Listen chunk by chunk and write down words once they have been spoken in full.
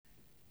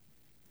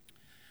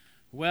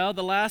Well,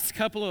 the last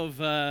couple of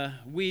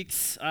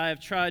weeks, I've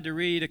tried to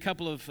read a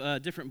couple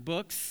of different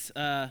books.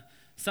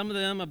 Some of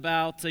them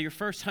about your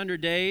first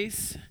 100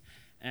 days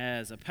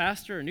as a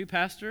pastor, a new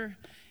pastor.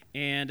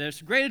 And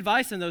there's great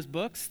advice in those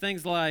books.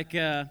 Things like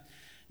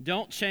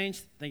don't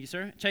change, thank you,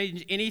 sir,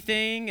 change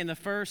anything in the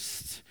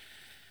first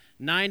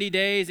 90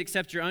 days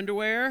except your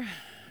underwear.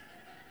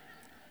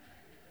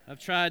 I've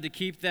tried to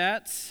keep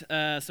that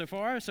so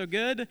far, so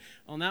good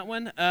on that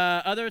one.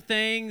 Other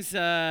things,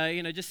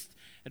 just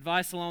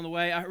advice along the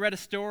way. I read a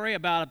story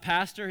about a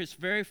pastor. His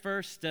very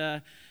first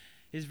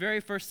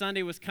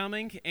Sunday was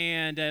coming,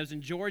 and it was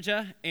in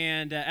Georgia.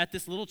 And at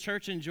this little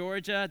church in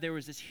Georgia, there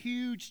was this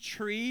huge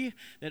tree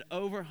that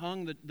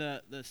overhung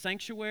the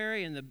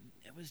sanctuary, and it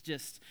was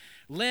just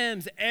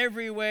limbs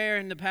everywhere.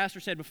 And the pastor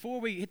said, "Before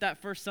we hit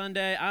that first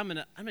Sunday, I'm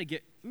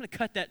gonna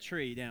cut that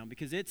tree down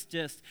because it's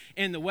just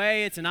in the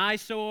way. It's an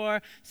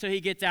eyesore." So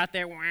he gets out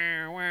there,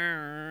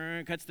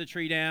 cuts the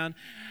tree down.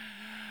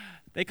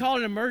 They called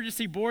an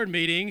emergency board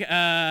meeting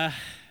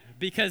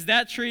because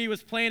that tree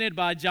was planted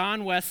by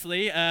John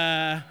Wesley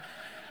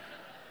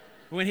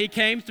when he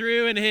came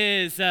through in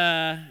his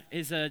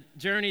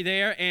journey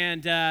there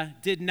and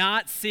did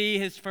not see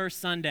his first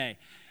Sunday.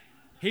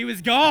 He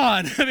was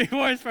gone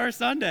before his first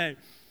Sunday.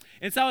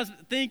 And so I was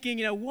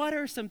thinking, what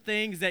are some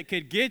things that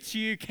could get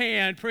you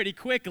canned pretty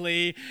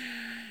quickly?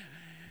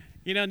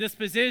 In this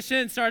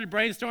position, started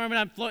brainstorming.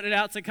 I'm floating it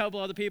out to a couple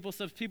other people.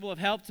 So people have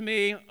helped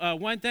me.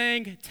 One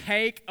thing,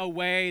 take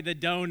away the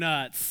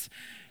donuts.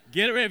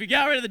 If you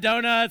got rid of the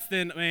donuts,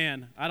 then,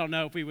 man, I don't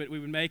know if we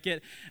would make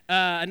it.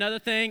 Another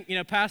thing,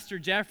 Pastor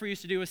Jeffrey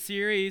used to do a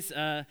series,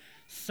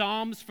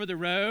 Psalms for the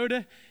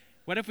Road.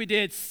 What if we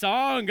did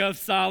Song of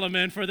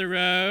Solomon for the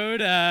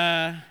road?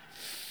 That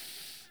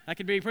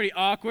could be pretty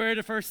awkward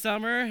the first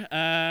summer,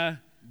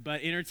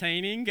 but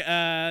entertaining.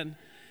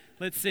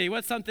 Let's see,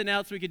 what's something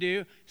else we could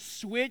do?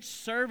 Switch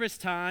service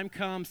time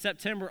come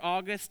September,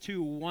 August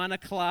to 1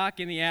 o'clock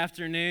in the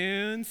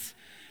afternoons.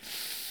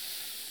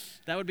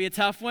 That would be a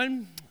tough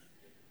one.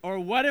 Or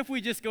what if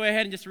we just go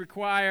ahead and just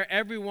require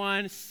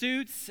everyone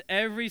suits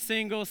every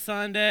single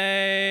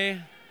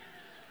Sunday?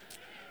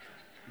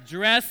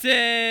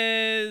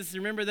 Dresses,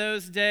 remember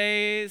those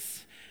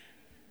days?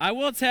 I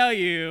will tell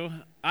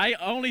you, I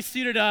only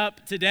suited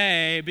up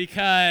today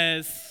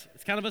because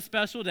it's kind of a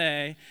special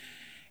day.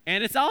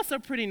 And it's also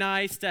pretty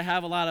nice to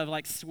have a lot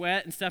of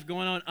sweat and stuff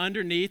going on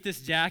underneath this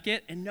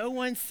jacket, and no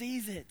one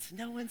sees it.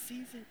 No one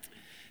sees it.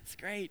 It's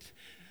great.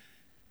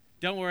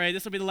 Don't worry,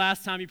 this will be the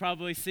last time you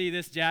probably see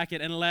this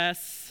jacket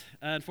unless,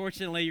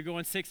 unfortunately, you're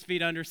going 6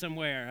 feet under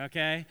somewhere,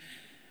 okay?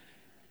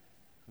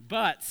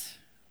 But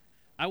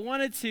I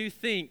wanted to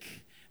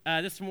think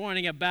this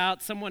morning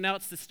about someone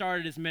else that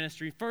started his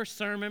ministry. First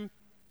sermon,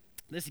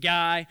 this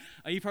guy,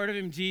 you've heard of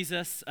him,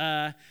 Jesus.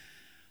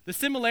 The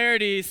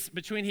similarities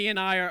between he and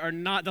I are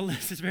not, the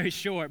list is very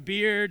short.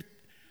 Beard,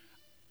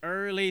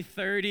 early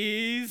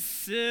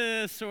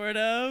 30s, sort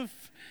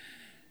of.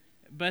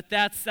 But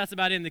that's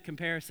about in the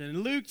comparison.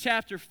 In Luke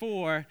chapter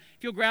 4,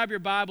 if you'll grab your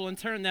Bible and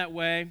turn that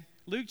way,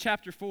 Luke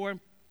chapter 4,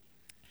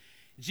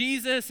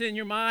 Jesus in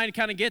your mind,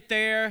 kind of get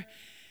there.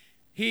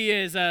 He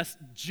is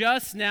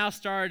just now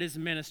started his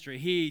ministry.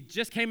 He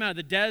just came out of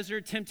the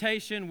desert,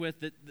 temptation with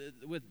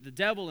the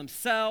devil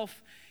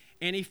himself.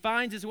 And he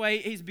finds his way.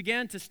 He's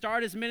began to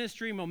start his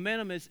ministry.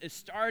 Momentum is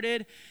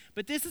started.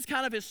 But this is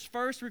kind of his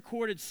first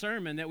recorded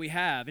sermon that we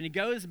have. And he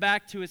goes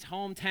back to his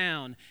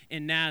hometown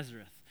in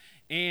Nazareth.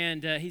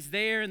 And he's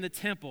there in the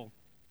temple.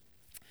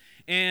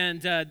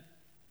 And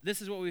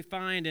this is what we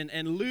find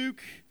in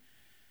Luke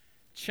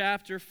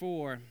chapter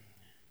 4.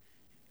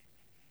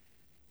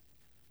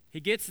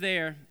 He gets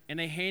there, and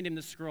they hand him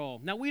the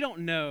scroll. Now, we don't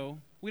know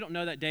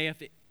that day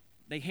if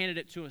they handed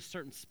it to a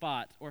certain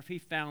spot or if he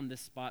found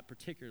this spot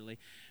particularly.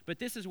 But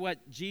this is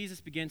what Jesus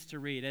begins to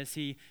read as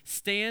he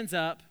stands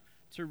up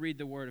to read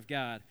the word of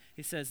God.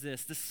 He says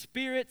this, "The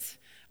Spirit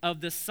of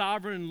the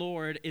sovereign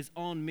Lord is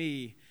on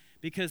me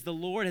because the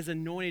Lord has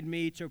anointed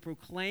me to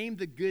proclaim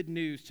the good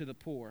news to the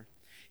poor.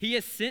 He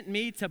has sent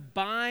me to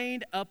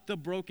bind up the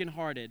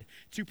brokenhearted,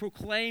 to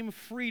proclaim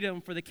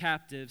freedom for the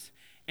captives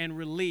and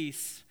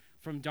release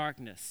from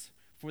darkness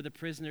for the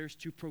prisoners,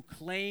 to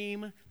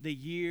proclaim the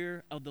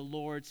year of the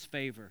Lord's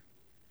favor."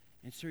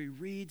 And so he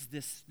reads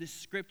this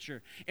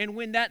scripture. And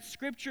when that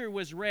scripture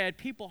was read,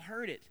 people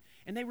heard it,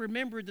 and they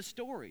remembered the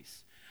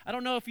stories. I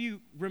don't know if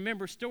you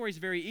remember stories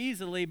very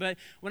easily, but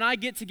when I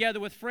get together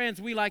with friends,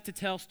 we like to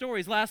tell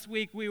stories. Last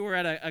week, we were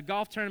at a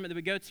golf tournament that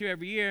we go to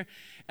every year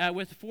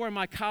with 4 of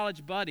my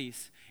college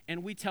buddies,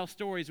 and we tell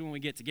stories when we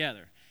get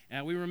together.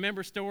 We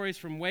remember stories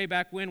from way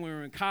back when we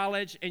were in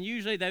college, and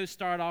usually those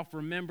start off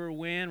remember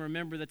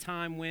the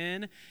time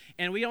when,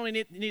 and we only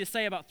need to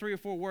say about 3 or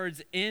 4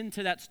 words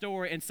into that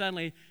story, and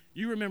suddenly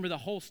you remember the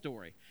whole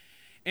story.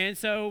 And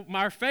so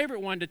my favorite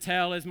one to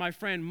tell is my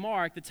friend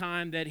Mark, the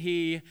time that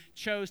he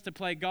chose to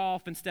play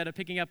golf instead of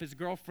picking up his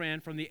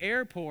girlfriend from the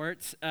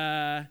airport,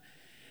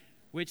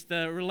 which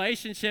the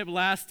relationship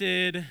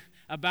lasted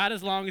about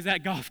as long as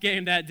that golf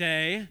game that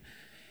day.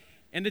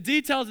 And the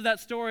details of that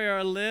story are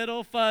a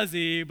little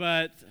fuzzy,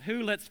 but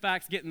who lets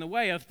facts get in the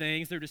way of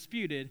things? They're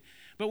disputed.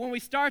 But when we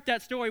start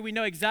that story, we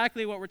know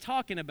exactly what we're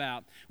talking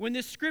about. When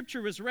this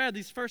scripture was read,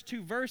 these first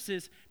 2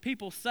 verses,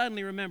 people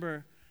suddenly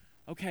remember,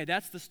 okay,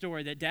 that's the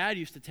story that Dad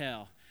used to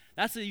tell.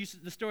 That's the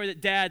story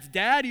that Dad's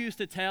dad used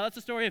to tell. That's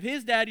the story of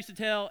his dad used to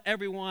tell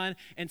everyone.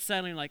 And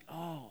suddenly like,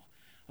 oh,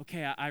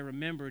 okay, I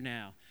remember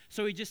now.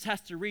 So he just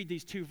has to read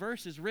these 2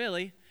 verses,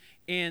 really,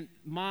 and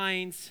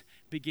minds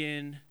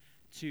begin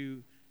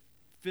to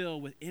fill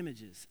with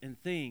images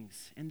and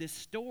things. And this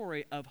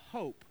story of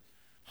hope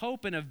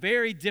in a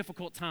very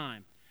difficult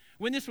time.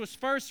 When this was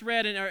first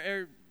read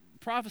or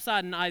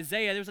prophesied in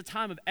Isaiah, there was a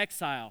time of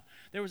exile.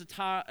 There was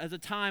a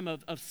time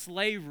of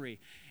slavery,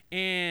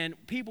 and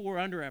people were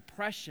under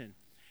oppression.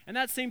 And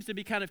that seems to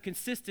be kind of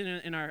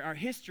consistent in our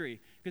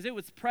history, because it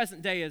was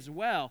present day as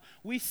well.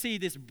 We see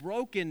this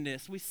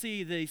brokenness. We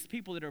see these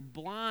people that are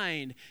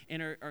blind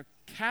and are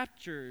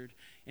captured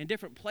in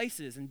different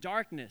places in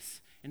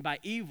darkness and by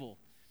evil.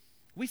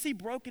 We see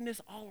brokenness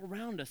all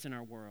around us in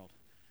our world.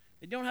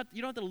 You don't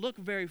have to look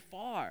very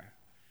far.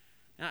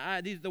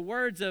 The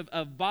words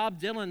of Bob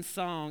Dylan's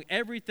song,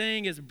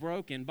 "Everything is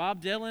Broken."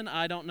 Bob Dylan,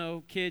 I don't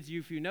know, kids,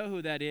 if you know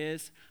who that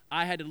is.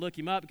 I had to look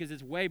him up because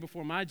it's way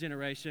before my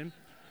generation.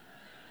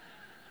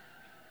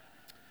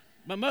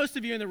 But most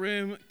of you in the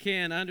room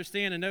can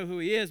understand and know who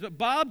he is. But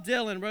Bob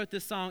Dylan wrote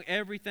this song,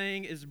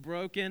 "Everything is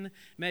Broken."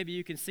 Maybe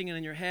you can sing it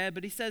in your head.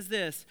 But he says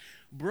this: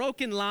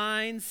 broken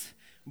lines,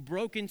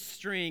 broken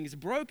strings,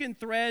 broken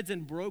threads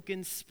and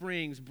broken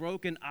springs,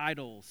 broken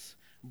idols,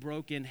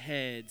 broken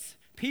heads.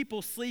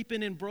 People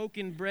sleeping in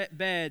broken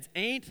beds.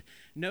 Ain't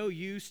no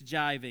use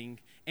jiving,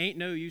 ain't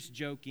no use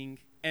joking.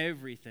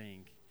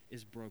 Everything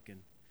is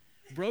broken.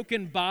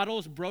 Broken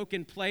bottles,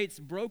 broken plates,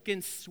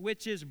 broken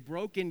switches,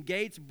 broken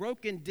gates,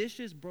 broken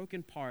dishes,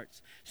 broken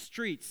parts.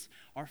 Streets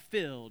are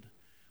filled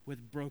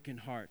with broken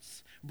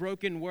hearts.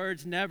 Broken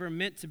words never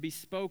meant to be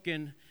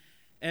spoken.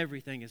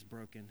 Everything is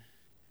broken.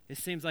 It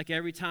seems like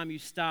every time you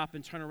stop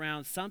and turn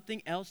around,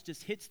 something else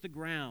just hits the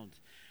ground.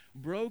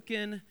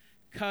 Broken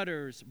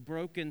cutters,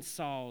 broken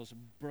saws,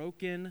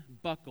 broken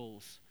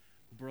buckles,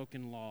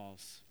 broken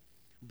laws,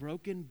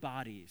 broken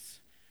bodies,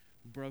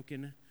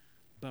 broken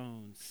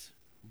bones,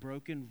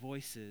 broken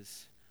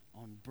voices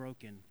on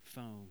broken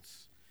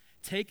phones.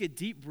 Take a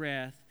deep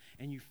breath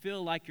and you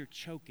feel like you're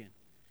choking.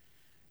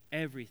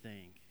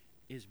 Everything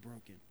is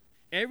broken.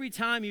 Every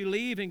time you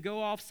leave and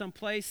go off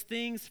someplace,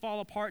 things fall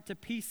apart to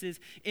pieces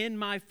in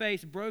my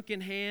face.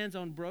 Broken hands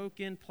on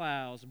broken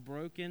plows,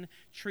 broken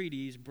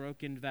treaties,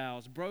 broken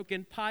vows,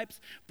 broken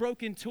pipes,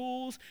 broken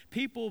tools,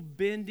 people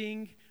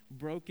bending,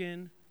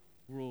 broken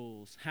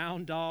rules.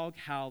 Hound dog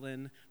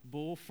howling,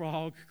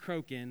 bullfrog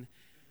croaking.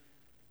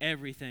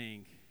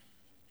 Everything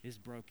is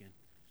broken.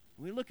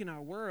 When we look in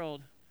our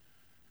world,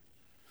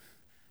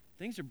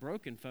 things are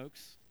broken,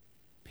 folks.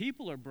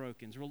 People are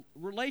broken.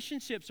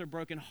 Relationships are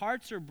broken.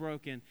 Hearts are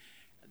broken.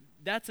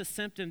 That's a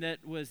symptom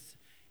that was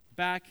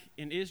back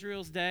in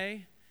Israel's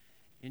day,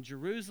 in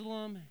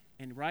Jerusalem,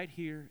 and right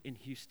here in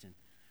Houston.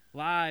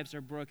 Lives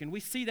are broken. We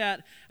see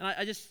that, and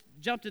I just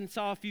jumped and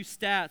saw a few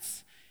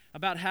stats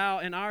about how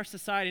in our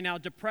society now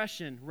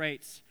depression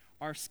rates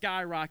are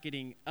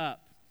skyrocketing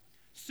up.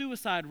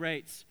 Suicide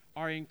rates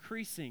are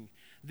increasing.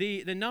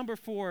 The number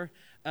for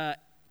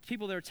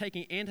people that are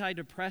taking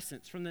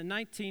antidepressants from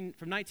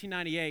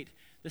 1998,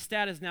 the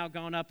stat has now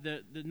gone up.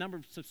 The number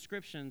of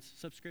prescriptions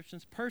are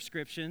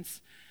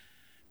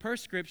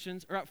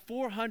up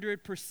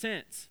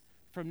 400%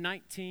 from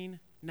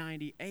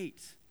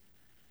 1998.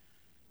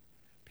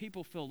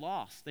 People feel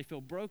lost. They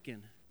feel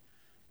broken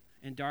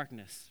in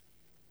darkness.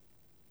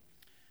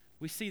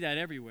 We see that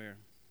everywhere.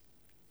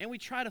 And we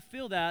try to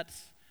fill that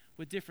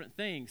with different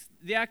things.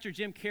 The actor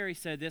Jim Carrey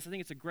said this. I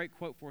think it's a great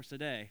quote for us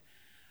today.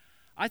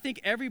 I think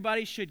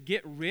everybody should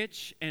get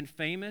rich and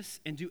famous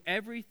and do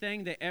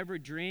everything they ever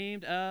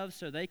dreamed of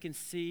so they can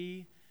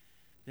see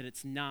that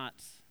it's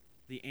not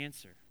the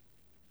answer.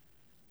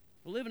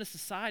 We live in a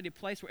society, a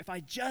place where if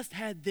I just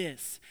had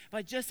this, if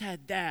I just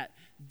had that,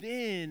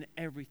 then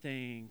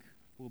everything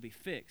will be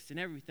fixed and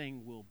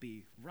everything will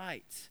be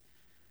right.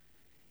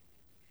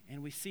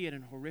 And we see it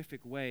in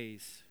horrific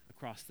ways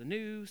across the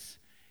news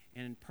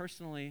and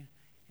personally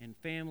in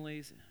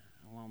families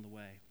along the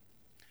way.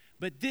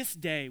 But this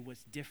day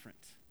was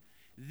different.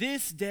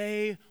 This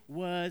day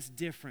was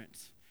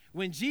different.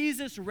 When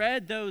Jesus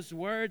read those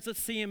words, let's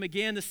see him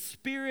again. The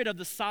Spirit of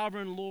the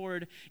sovereign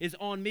Lord is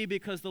on me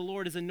because the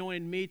Lord has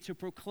anointed me to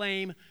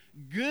proclaim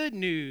good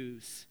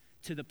news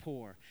to the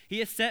poor. He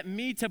has set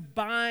me to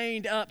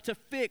bind up, to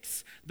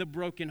fix the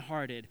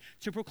brokenhearted,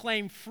 to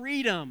proclaim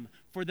freedom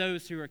for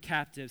those who are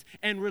captives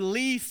and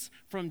release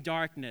from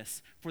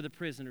darkness for the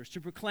prisoners,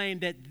 to proclaim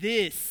that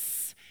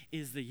this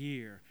is the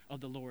year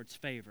of the Lord's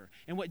favor.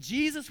 And what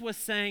Jesus was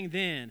saying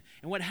then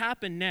and what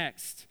happened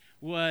next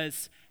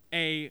was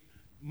a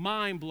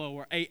mind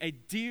blower, a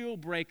deal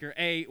breaker,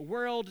 a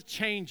world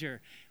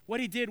changer. What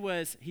he did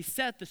was he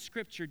set the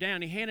scripture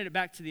down. He handed it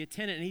back to the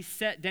attendant and he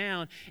sat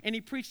down and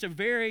he preached a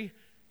very,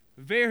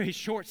 very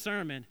short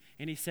sermon.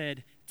 And he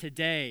said,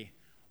 today,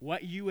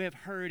 what you have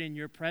heard in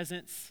your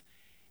presence,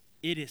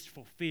 it is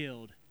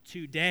fulfilled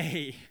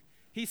today.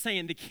 He's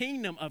saying the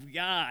kingdom of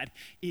God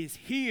is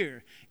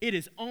here. It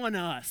is on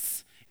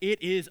us.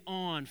 It is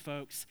on,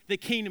 folks. The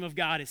kingdom of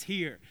God is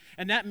here.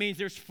 And that means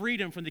there's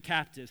freedom from the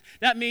captives.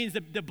 That means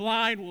the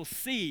blind will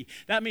see.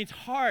 That means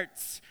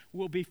hearts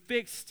will be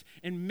fixed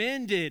and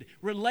mended,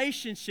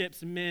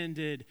 relationships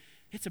mended.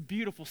 It's a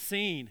beautiful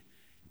scene.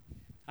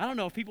 I don't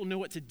know if people knew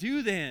what to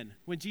do then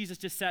when Jesus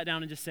just sat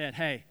down and just said,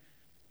 hey,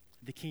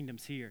 the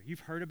kingdom's here.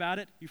 You've heard about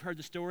it. You've heard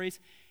the stories.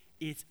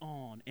 It's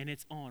on, and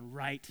it's on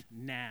right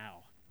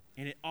now.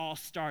 And it all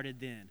started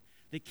then.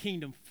 The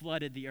kingdom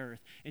flooded the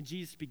earth, and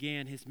Jesus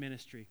began his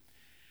ministry.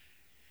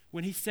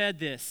 When he said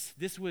this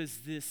was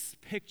this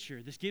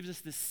picture. This gives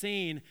us this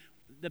scene.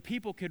 The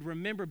people could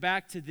remember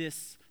back to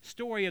this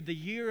story of the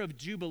year of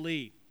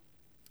Jubilee.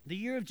 The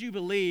year of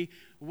Jubilee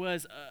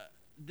was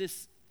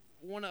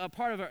a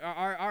part of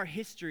our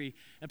history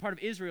and part of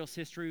Israel's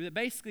history that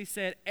basically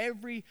said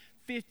every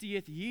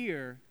 50th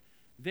year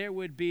there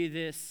would be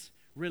this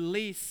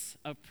release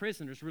of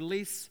prisoners,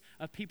 release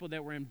of people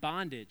that were in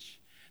bondage.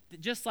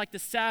 Just like the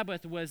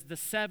Sabbath was the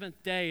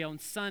seventh day on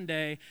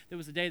Sunday, there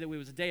was a day that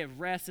was a day of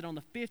rest, and on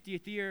the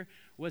 50th year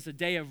was a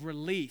day of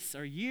release,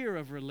 or year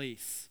of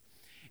release.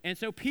 And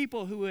so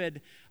people who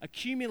had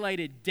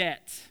accumulated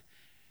debt,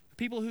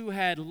 people who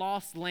had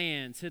lost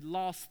lands, had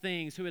lost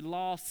things, who had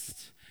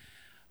lost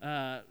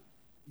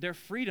their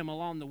freedom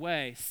along the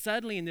way,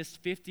 suddenly in this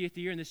 50th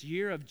year, in this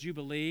year of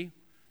Jubilee,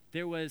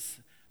 there was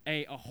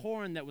a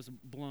horn that was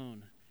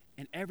blown,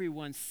 and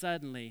everyone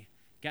suddenly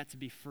got to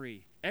be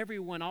free.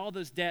 Everyone, all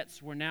those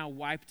debts were now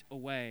wiped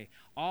away.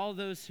 All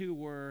those who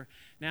were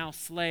now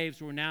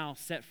slaves were now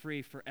set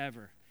free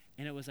forever.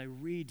 And it was a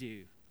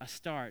redo, a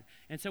start.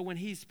 And so when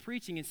he's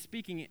preaching and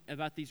speaking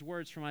about these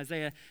words from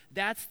Isaiah,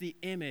 that's the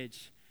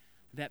image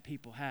that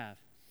people have.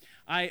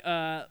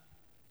 I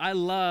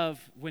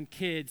love when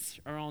kids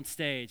are on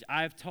stage.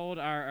 I've told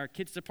our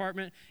kids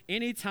department,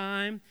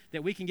 anytime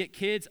that we can get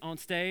kids on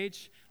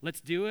stage, let's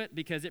do it,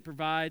 because it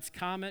provides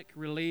comic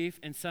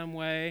relief in some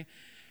way.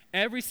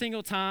 Every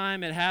single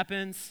time it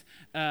happens,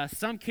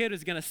 some kid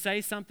is going to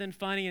say something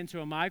funny into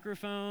a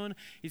microphone.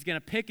 He's going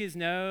to pick his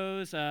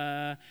nose.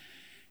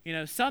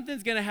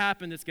 Something's going to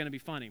happen that's going to be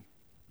funny.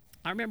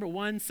 I remember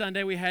one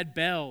Sunday we had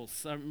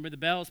bells. I remember the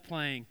bells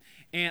playing,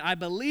 and I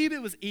believe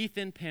it was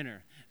Ethan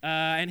Penner.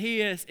 And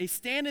he's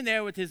standing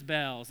there with his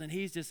bells, and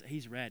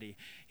he's ready.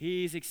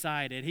 He's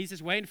excited. He's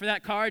just waiting for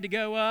that card to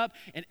go up,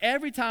 and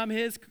every time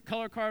his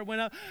color card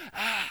went up,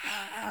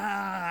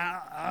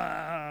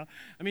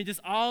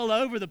 just all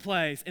over the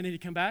place. And then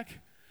he'd come back,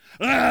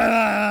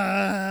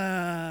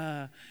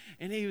 and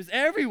he was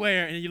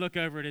everywhere. And you look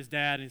over at his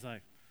dad, and he's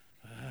like,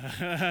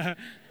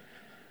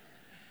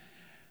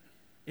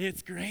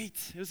 It's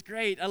great. It was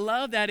great. I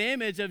love that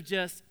image of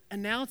just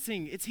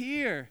announcing it's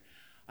here.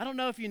 I don't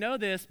know if you know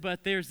this,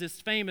 but there's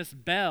this famous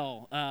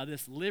bell,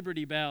 this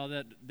Liberty Bell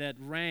that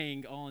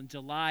rang on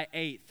July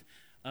 8th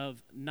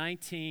of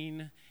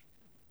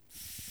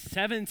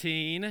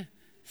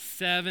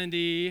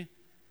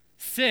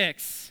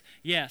 1776.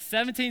 Yes,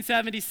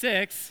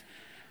 1776.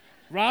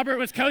 Robert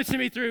was coaching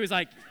me through. He's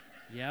like,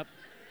 yep,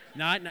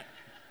 got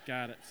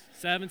it.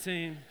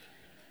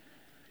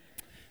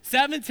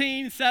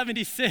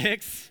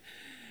 1776.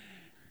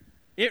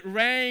 It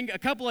rang a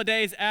couple of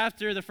days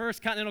after the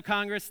First Continental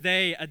Congress.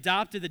 They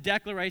adopted the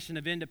Declaration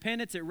of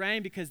Independence. It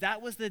rang because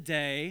that was the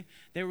day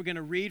they were going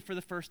to read for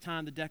the first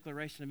time the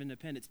Declaration of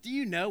Independence. Do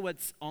you know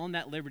what's on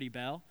that Liberty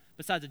Bell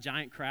besides a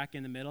giant crack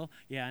in the middle?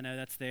 Yeah, I know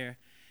that's there.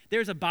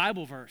 There's a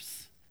Bible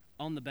verse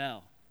on the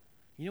bell.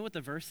 You know what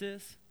the verse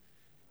is?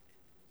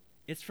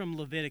 It's from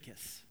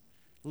Leviticus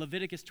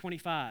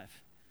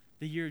 25,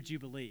 the year of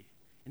Jubilee.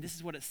 And this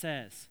is what it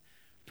says: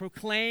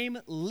 proclaim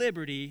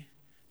liberty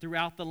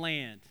throughout the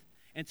land,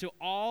 and to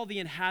all the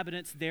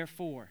inhabitants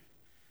therefore.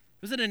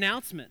 It was an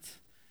announcement.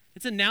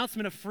 It's an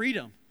announcement of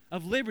freedom,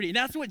 of liberty. And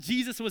that's what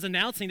Jesus was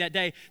announcing that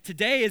day.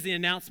 Today is the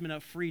announcement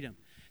of freedom.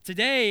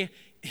 Today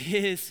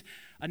is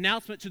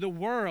announcement to the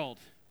world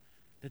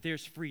that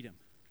there's freedom.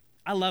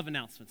 I love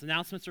announcements.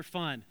 Announcements are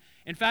fun.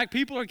 In fact,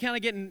 people are kind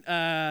of getting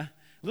a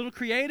little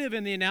creative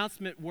in the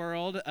announcement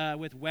world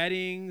with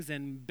weddings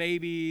and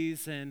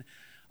babies and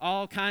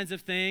all kinds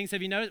of things.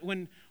 Have you noticed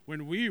when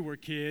we were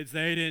kids,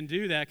 they didn't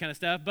do that kind of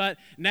stuff, but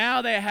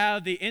now they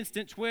have the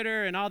instant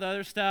Twitter and all the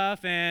other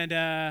stuff, and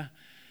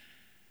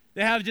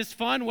they have just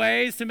fun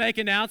ways to make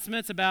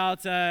announcements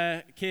about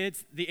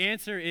kids. The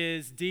answer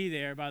is D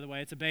there, by the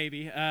way. It's a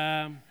baby.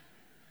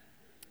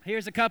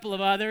 Here's a couple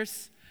of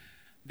others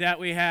that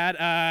we had.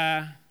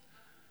 I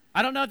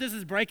don't know if this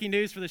is breaking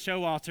news for the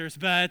Showalters,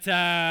 but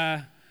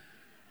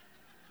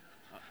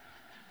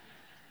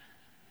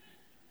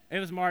it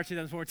was March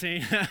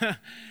 2014.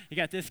 You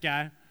got this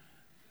guy.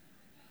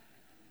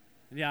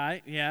 Yeah,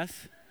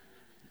 yes.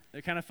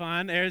 They're kind of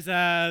fun. There's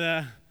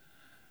there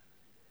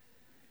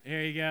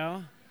you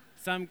go.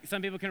 Some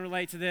people can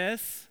relate to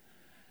this.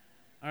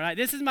 All right,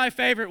 this is my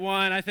favorite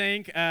one, I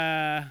think.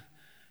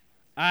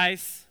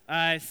 Ice,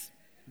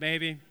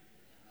 baby.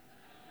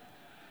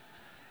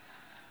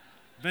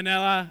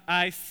 Vanilla,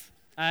 ice,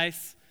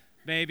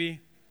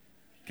 baby.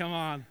 Come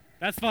on.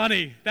 That's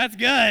funny. That's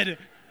good.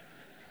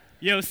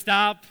 Yo,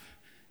 stop,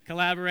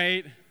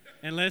 collaborate,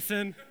 and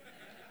listen.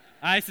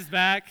 Ice is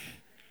back.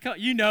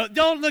 You know,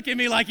 don't look at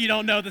me like you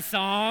don't know the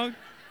song.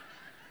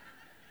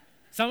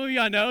 Some of you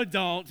I know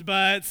don't,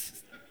 but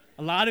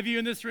a lot of you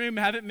in this room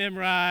have it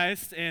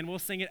memorized, and we'll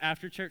sing it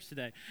after church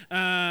today.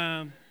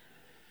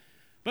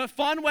 But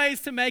fun ways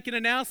to make an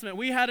announcement.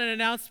 We had an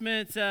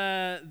announcement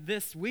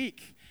this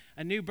week,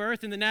 a new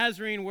birth in the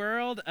Nazarene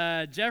world.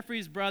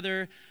 Jeffrey's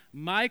brother,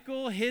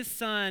 Michael, his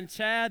son,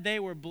 Chad, they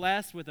were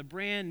blessed with a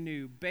brand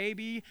new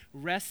baby,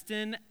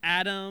 Reston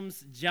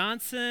Adams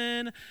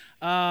Johnson.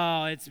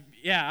 I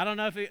don't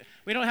know if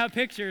we don't have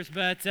pictures,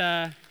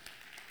 but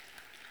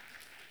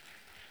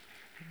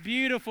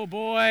beautiful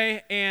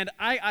boy. And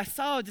I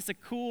saw just a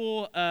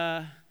cool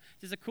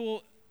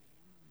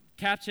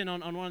caption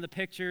on one of the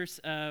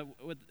pictures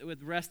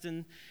with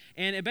Reston,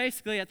 and it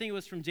basically, I think it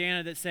was from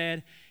Jana, that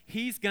said,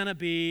 he's going to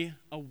be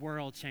a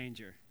world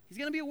changer. He's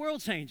going to be a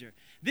world changer.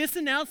 This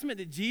announcement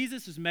that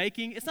Jesus is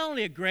making, it's not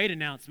only a great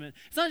announcement,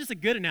 it's not just a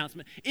good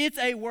announcement, it's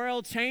a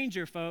world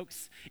changer,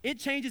 folks. It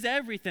changes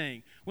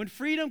everything. When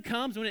freedom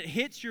comes, when it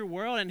hits your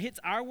world and hits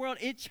our world,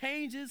 it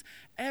changes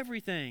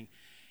everything.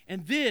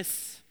 And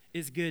this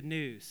is good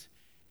news.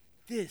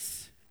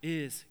 This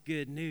is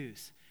good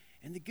news.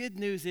 And the good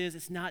news is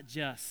it's not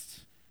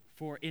just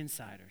for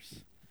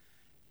insiders.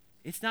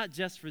 It's not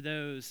just for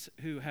those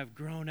who have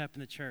grown up in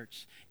the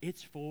church.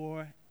 It's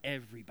for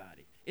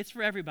everybody. It's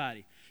for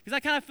everybody. Because I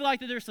kind of feel like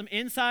that there's some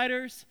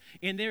insiders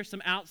and there's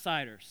some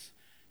outsiders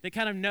that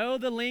kind of know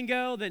the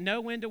lingo, that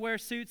know when to wear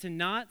suits and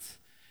not.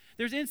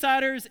 There's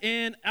insiders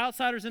and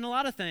outsiders in a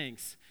lot of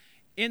things.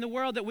 In the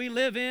world that we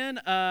live in,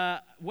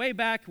 way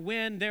back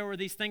when there were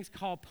these things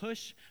called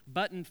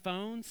push-button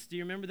phones. Do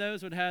you remember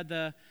those that had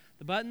the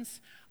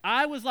buttons?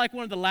 I was like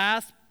one of the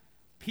last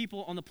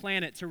people on the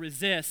planet to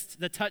resist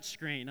the touch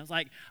screen. I was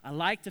like, I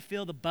like to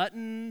feel the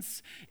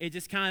buttons. It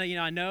just kind of,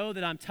 I know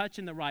that I'm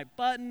touching the right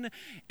button.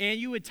 And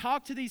you would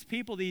talk to these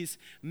people, these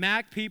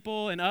Mac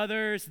people and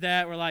others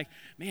that were like,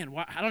 man,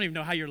 I don't even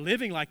know how you're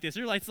living like this.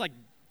 It's like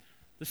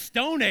the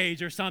Stone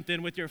Age or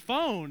something with your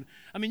phone.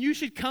 I mean, you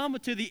should come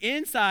to the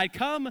inside,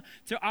 come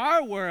to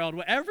our world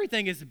where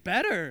everything is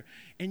better.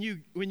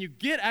 And when you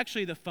get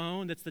actually the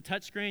phone that's the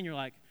touch screen, you're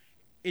like,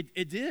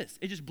 it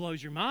just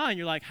blows your mind.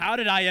 You're like, how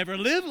did I ever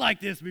live like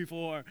this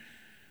before?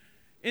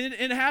 And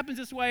it happens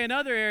this way in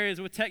other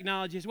areas with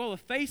technology as well,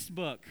 with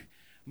Facebook.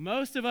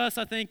 Most of us,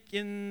 I think,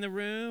 in the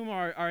room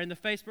are in the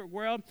Facebook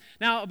world.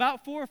 Now,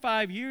 about 4 or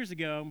 5 years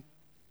ago,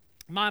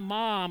 my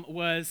mom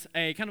was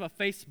a kind of a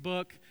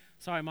Facebook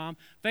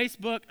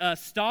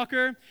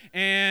stalker,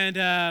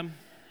 and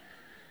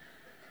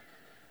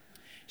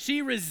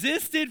she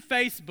resisted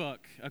Facebook,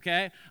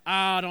 okay?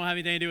 I don't have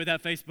anything to do with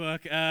that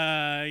Facebook.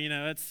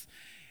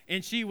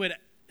 And she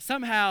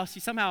somehow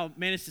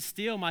managed to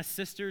steal my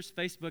sister's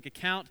Facebook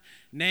account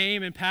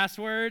name and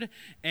password,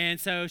 and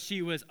so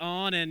she was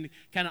on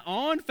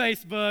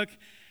Facebook.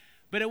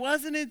 But it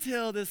wasn't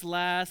until this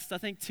last, I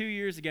think 2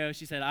 years ago,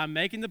 she said, I'm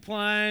making the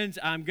plunge.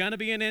 I'm going to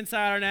be an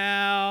insider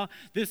now.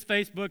 This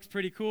Facebook's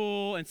pretty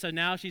cool. And so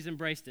now she's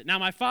embraced it. Now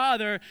my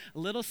father, a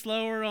little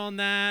slower on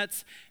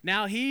that.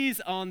 Now he's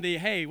on the,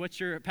 hey,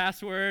 what's your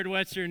password?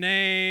 What's your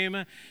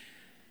name?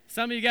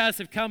 Some of you guys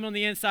have come on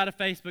the inside of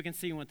Facebook and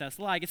seen what that's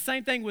like. It's the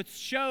same thing with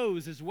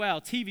shows as well,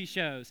 TV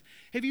shows.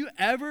 Have you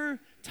ever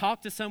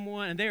talked to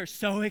someone and they are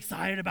so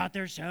excited about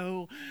their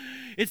show?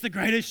 It's the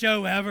greatest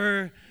show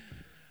ever.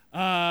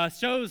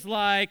 Shows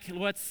like,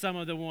 what's some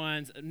of the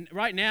ones?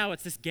 Right now,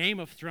 it's this Game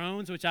of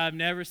Thrones, which I've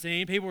never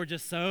seen. People are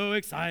just so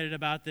excited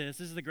about this.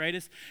 This is the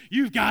greatest.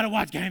 You've got to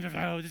watch Game of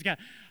Thrones.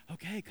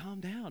 Okay,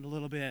 calm down a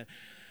little bit.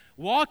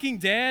 Walking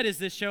Dead is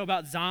this show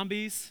about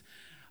zombies.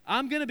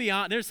 I'm going to be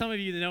honest. There's some of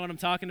you that know what I'm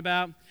talking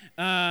about.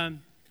 I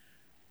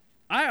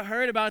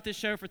heard about this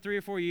show for 3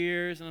 or 4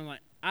 years, and I'm like,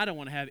 I don't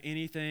want to have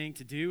anything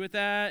to do with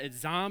that. It's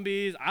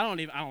zombies. I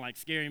don't like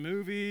scary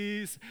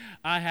movies.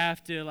 I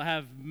have to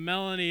have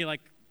Melanie,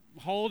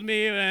 hold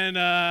me,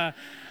 and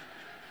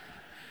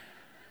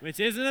which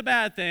isn't a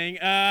bad thing,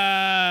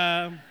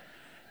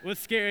 with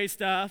scary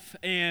stuff,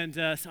 and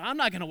so I'm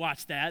not going to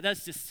watch that.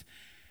 That's just,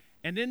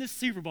 and then the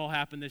Super Bowl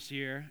happened this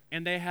year,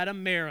 and they had a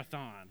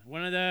marathon,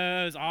 one of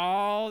those,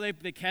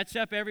 they catch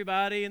up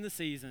everybody in the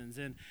seasons,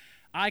 and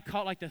I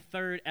caught the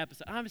 3rd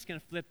episode. I'm just going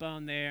to flip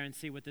on there and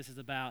see what this is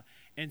about,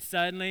 and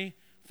suddenly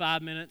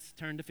 5 minutes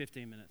turned to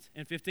 15 minutes.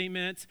 And 15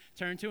 minutes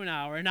turned to an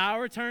hour. An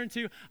hour turned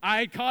to, I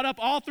had caught up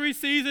all 3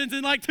 seasons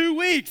in 2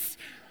 weeks.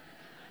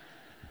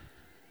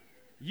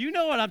 You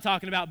know what I'm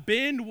talking about.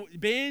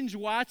 Binge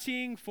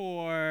watching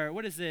for,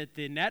 what is it,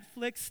 the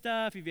Netflix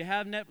stuff. If you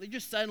have Netflix,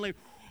 just suddenly,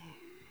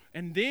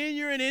 and then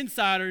you're an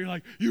insider. You're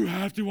like, you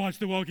have to watch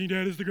The Walking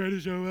Dead. It's the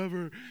greatest show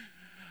ever.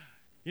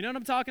 You know what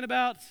I'm talking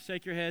about?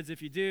 Shake your heads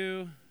if you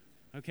do.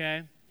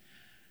 Okay.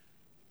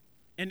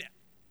 And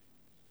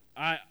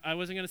I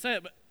wasn't going to say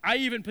it, but I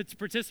even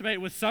participate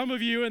with some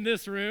of you in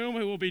this room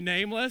who will be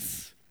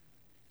nameless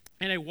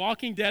in a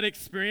Walking Dead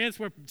experience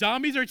where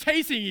zombies are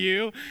chasing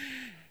you,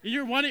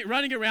 You're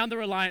running around the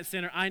Reliance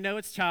Center. I know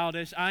it's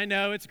childish. I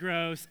know it's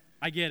gross.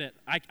 I get it.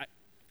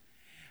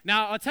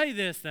 Now, I'll tell you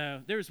this,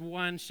 though. There's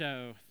one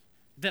show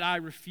that I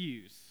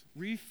refuse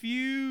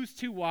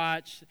to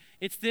watch.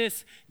 It's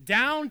this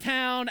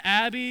Downton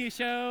Abbey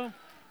show.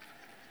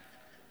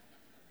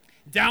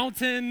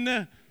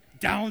 Downton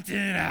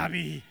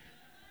Abbey.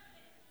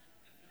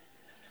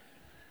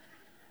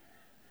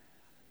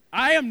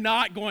 I am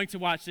not going to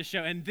watch this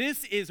show, and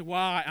this is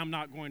why I'm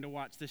not going to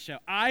watch this show.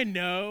 I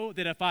know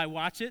that if I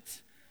watch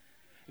it,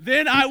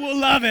 then I will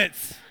love it.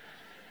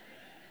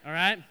 All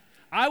right?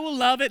 I will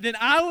love it. Then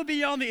I will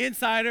be on the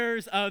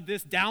insiders of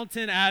this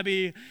Downton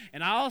Abbey,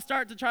 and I'll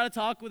start to try to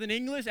talk with an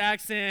English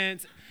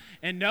accent,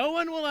 and no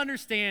one will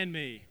understand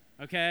me,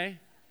 okay?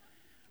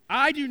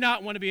 I do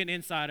not want to be an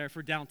insider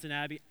for Downton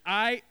Abbey.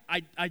 I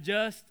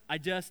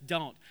just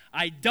don't.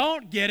 I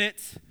don't get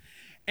it.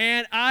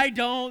 And I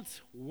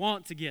don't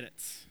want to get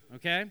it,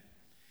 okay?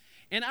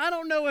 And I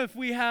don't know if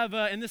we have,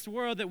 in this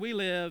world that we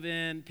live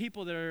in,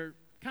 people that are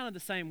kind of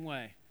the same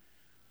way.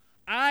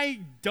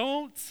 I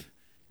don't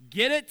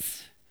get it.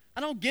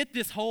 I don't get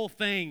this whole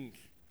thing.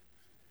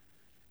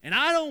 And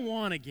I don't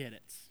want to get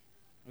it,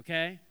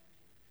 okay?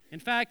 In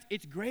fact,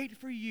 it's great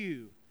for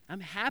you.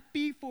 I'm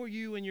happy for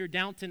you and your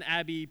Downton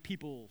Abbey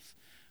peoples,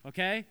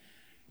 okay?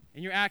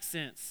 And your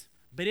accents.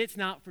 But it's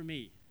not for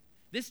me.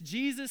 This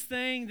Jesus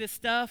thing, this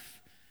stuff,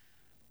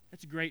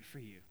 that's great for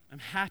you. I'm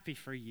happy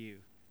for you.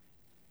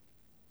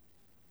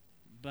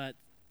 But,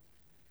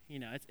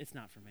 it's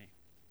not for me.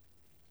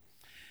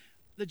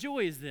 The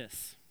joy is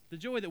this. The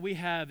joy that we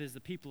have as the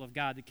people of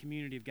God, the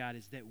community of God,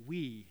 is that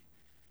we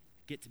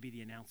get to be the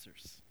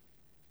announcers.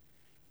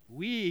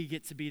 We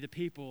get to be the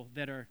people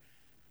that are,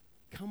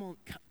 come.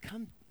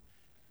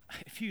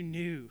 If you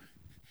knew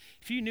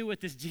what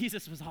this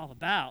Jesus was all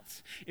about,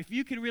 if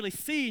you could really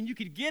see and you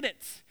could get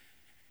it,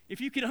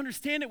 if you could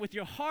understand it with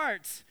your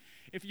heart,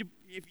 if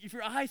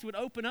your eyes would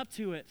open up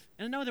to it.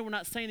 And I know that we're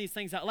not saying these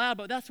things out loud,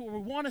 but that's what we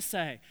want to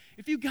say.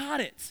 If you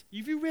got it,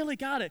 if you really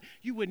got it,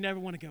 you would never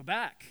want to go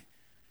back.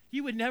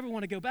 You would never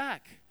want to go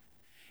back.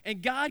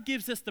 And God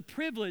gives us the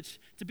privilege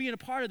to be a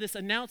part of this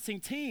announcing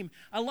team.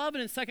 I love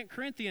it in 2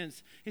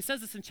 Corinthians. He says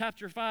this in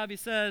chapter 5. He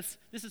says,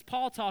 this is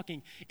Paul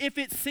talking, if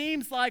it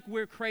seems like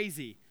we're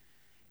crazy,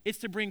 it's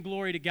to bring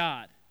glory to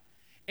God.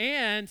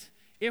 And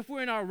if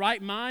we're in our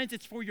right minds,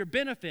 it's for your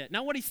benefit.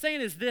 Now what he's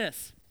saying is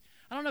this.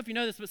 I don't know if you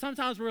know this, but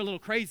sometimes we're a little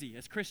crazy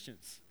as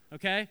Christians,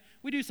 okay?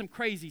 We do some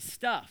crazy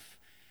stuff.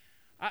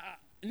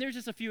 And there's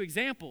just a few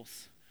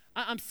examples.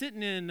 I'm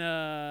sitting in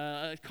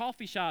a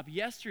coffee shop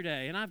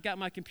yesterday, and I've got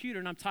my computer,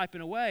 and I'm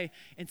typing away,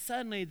 and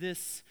suddenly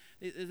this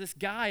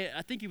guy,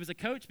 I think he was a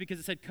coach because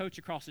it said coach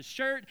across his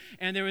shirt,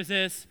 and there was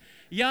this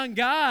young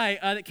guy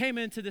that came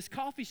into this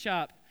coffee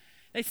shop.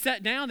 They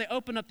sat down, they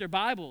opened up their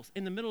Bibles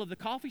in the middle of the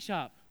coffee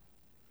shop.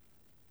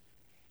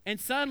 And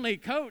suddenly,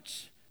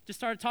 coach just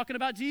started talking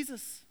about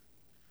Jesus.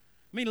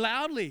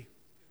 Loudly.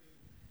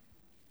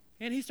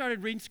 And he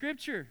started reading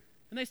scripture.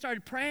 And they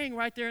started praying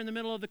right there in the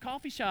middle of the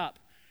coffee shop.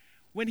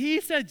 When he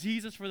said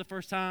Jesus for the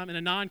first time in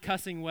a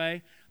non-cussing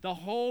way, the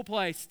whole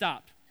place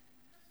stopped.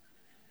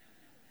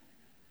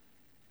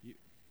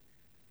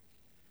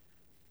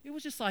 It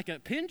was just like a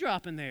pin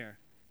drop in there.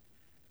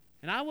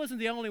 And I wasn't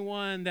the only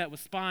one that was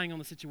spying on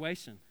the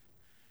situation.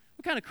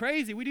 We're kind of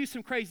crazy. We do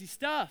some crazy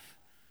stuff.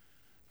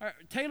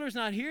 Taylor's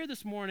not here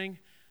this morning,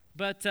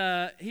 but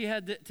he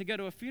had to go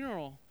to a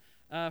funeral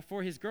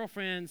for his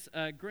girlfriend's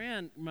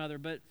grandmother.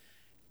 But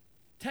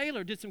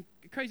Taylor did some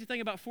crazy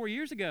thing about 4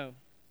 years ago.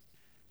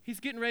 He's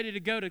getting ready to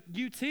go to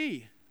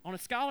UT on a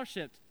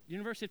scholarship,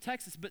 University of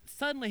Texas, but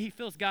suddenly he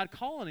feels God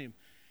calling him.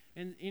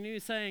 And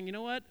he's saying, you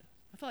know what?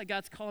 I feel like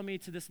God's calling me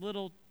to this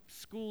little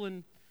school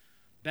in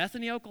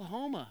Bethany,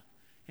 Oklahoma.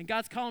 And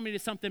God's calling me to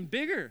something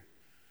bigger.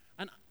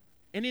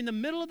 And in the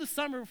middle of the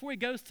summer, before he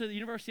goes to the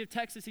University of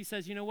Texas, he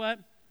says, you know what?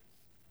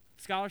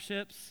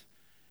 Scholarships,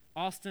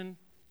 Austin,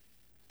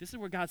 this is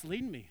where God's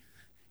leading me.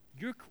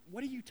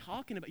 What are you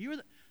talking about? You're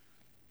the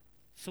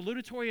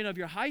salutatorian of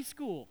your high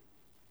school.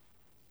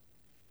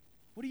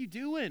 What are you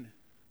doing?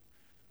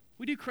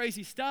 We do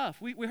crazy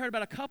stuff. We heard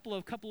about a couple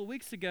of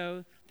weeks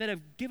ago that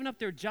have given up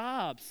their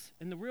jobs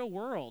in the real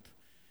world,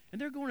 and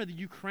they're going to the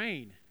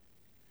Ukraine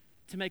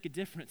to make a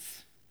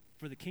difference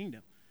for the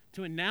kingdom,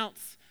 to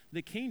announce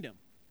the kingdom.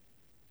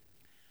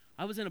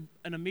 I was in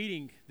a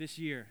meeting this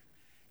year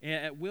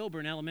at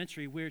Wilburn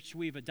Elementary, which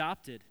we've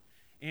adopted,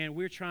 and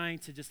we're trying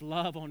to just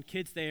love on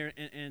kids there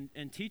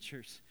and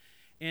teachers.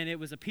 And it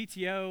was a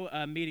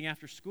PTO meeting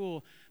after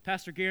school.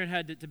 Pastor Guerin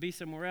had to be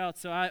somewhere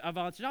else, so I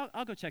volunteered.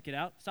 I'll go check it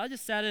out. So I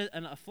just sat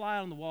a fly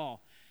on the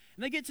wall.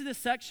 And they get to this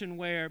section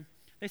where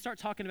they start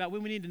talking about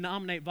when we need to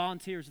nominate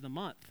volunteers of the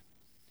month.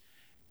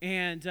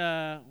 And,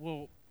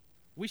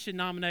 we should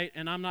nominate,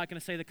 and I'm not going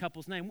to say the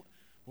couple's name.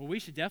 Well, we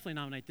should definitely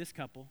nominate this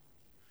couple.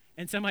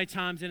 And somebody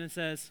chimes in and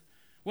says,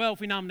 well, if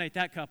we nominate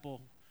that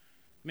couple,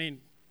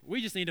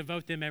 we just need to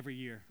vote them every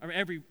year, or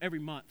every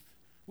month.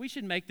 We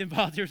should make them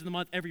volunteers of the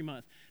month every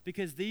month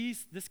because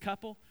this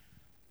couple,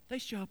 they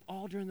show up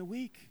all during the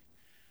week.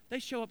 They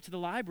show up to the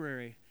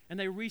library, and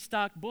they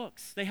restock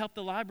books. They help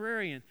the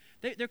librarian.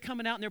 They're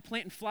coming out and they're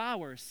planting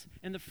flowers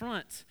in the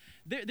front.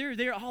 They're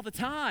there all the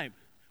time.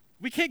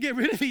 We can't get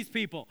rid of these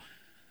people.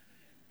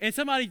 And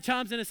somebody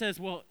chimes in and says,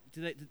 well,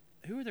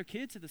 who are their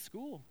kids at the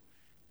school?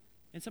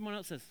 And someone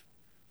else says,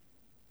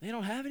 they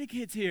don't have any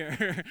kids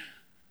here.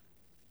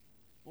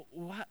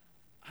 Well,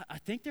 I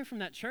think they're from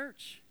that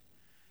church,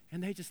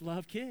 and they just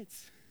love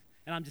kids.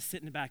 And I'm just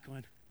sitting in the back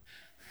going,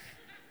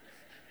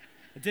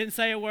 I didn't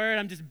say a word.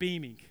 I'm just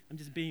beaming.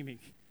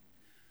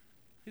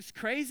 It's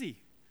crazy.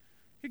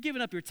 You're giving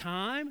up your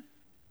time,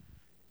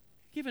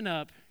 giving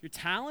up your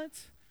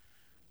talent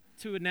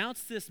to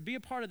announce this, be a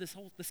part of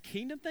this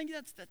kingdom thing.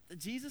 That's the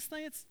Jesus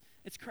thing.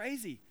 It's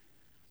crazy.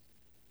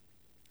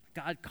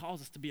 God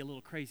calls us to be a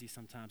little crazy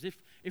sometimes.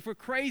 If we're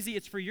crazy,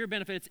 it's for your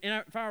benefit.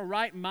 If our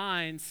right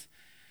minds,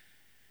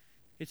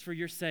 it's for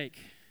your sake.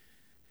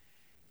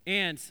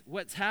 And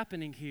what's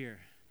happening here,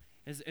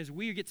 as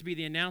we get to be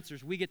the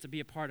announcers, we get to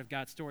be a part of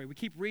God's story. We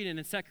keep reading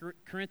in 2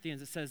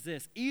 Corinthians, it says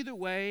this, either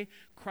way,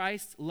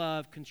 Christ's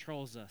love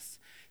controls us.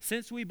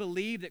 Since we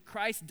believe that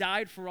Christ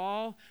died for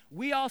all,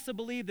 we also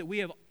believe that we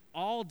have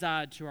all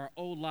died to our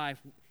old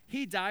life.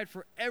 He died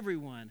for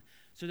everyone,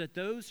 so that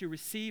those who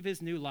receive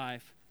his new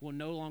life will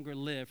no longer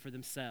live for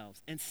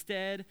themselves.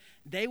 Instead,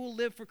 they will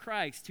live for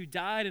Christ, who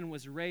died and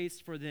was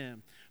raised for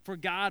them. For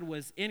God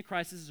was in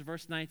Christ, this is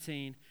verse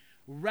 19,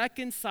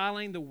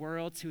 reconciling the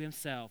world to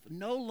himself,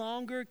 no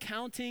longer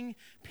counting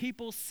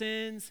people's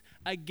sins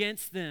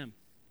against them.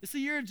 It's the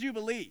year of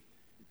Jubilee.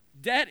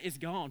 Debt is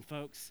gone,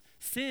 folks.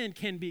 Sin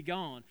can be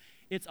gone.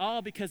 It's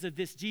all because of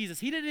this Jesus.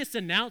 He didn't just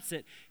announce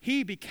it.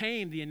 He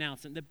became the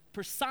announcement, the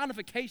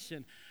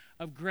personification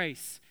of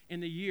grace in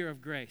the year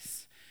of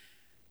grace.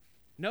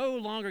 No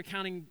longer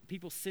counting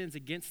people's sins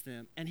against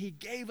them. And he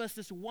gave us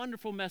this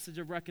wonderful message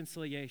of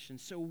reconciliation.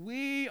 So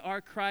we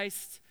are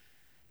Christ's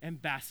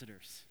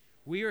ambassadors.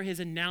 We are his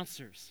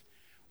announcers.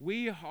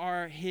 We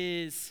are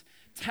his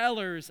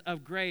tellers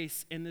of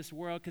grace in this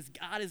world because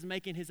God is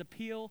making his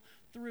appeal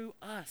through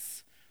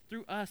us,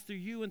 through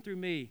you and through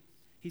me.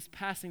 He's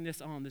passing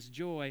this on, this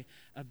joy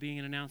of being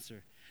an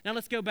announcer. Now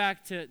let's go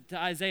back to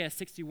Isaiah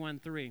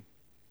 61:3.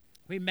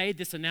 We made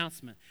this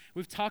announcement.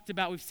 We've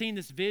seen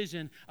this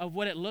vision of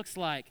what it looks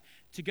like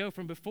to go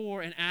from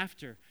before and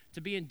after,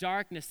 to be in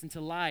darkness into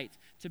light,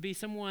 to be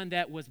someone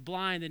that was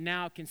blind and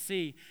now can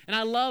see. And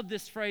I love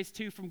this phrase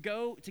too,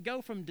 to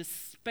go from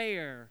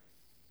despair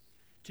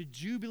to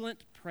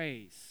jubilant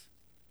praise.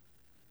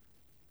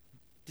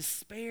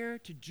 Despair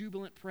to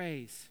jubilant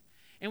praise.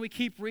 And we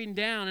keep reading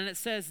down, and it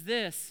says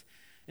this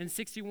in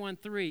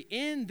 61:3,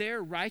 in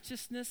their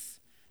righteousness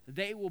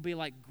they will be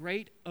like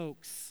great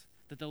oaks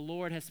that the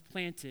Lord has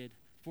planted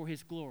for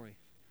his glory.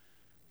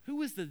 Who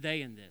is the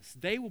they in this?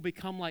 They will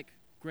become like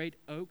great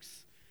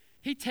oaks.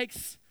 He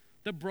takes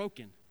the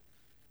broken.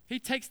 He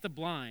takes the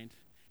blind.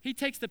 He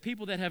takes the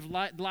people that have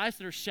lives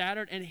that are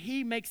shattered, and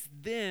he makes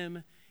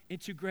them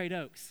into great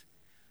oaks.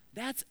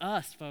 That's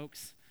us,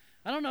 folks.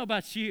 I don't know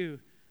about you,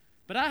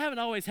 but I haven't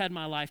always had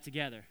my life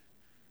together.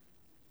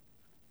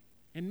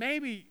 And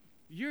maybe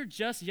you're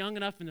just young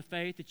enough in the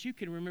faith that you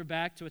can remember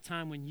back to a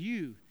time when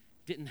you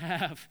didn't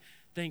have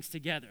things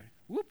together.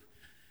 Whoop.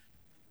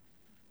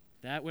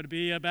 That would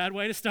be a bad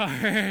way to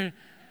start.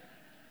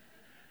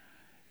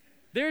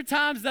 There are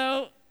times,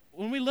 though,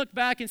 when we look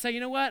back and say, you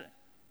know what?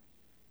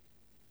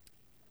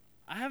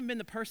 I haven't been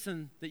the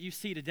person that you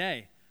see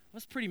today. I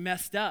was pretty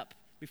messed up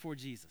before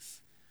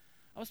Jesus.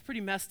 I was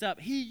pretty messed up.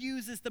 He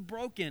uses the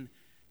broken,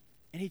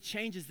 and he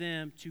changes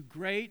them to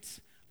great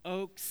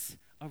oaks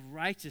of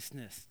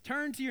righteousness.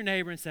 Turn to your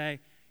neighbor and say,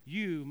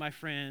 you, my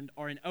friend,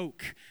 are an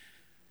oak.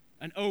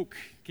 An oak.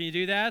 Can you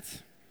do that?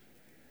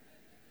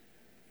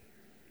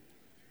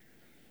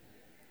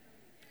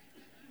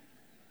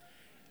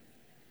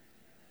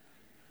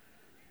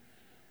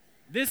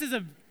 This is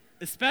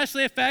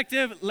especially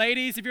effective,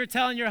 ladies, if you're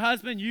telling your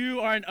husband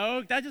you are an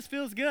oak. That just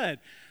feels good.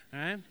 All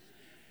right?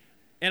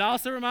 It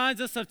also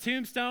reminds us of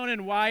Tombstone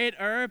and Wyatt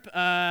Earp.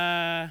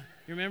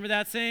 You remember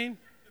that scene?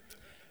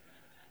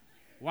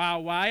 Wow,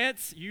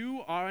 Wyatt,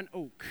 you are an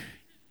oak.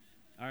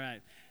 All right.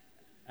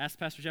 Ask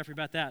Pastor Jeffrey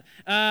about that.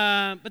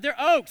 But they're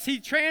oaks. He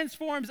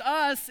transforms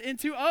us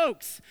into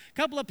oaks. A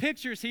couple of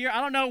pictures here.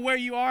 I don't know where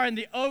you are in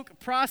the oak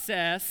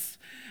process,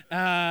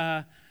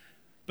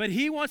 but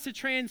he wants to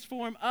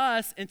transform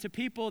us into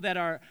people that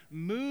are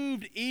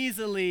moved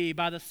easily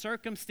by the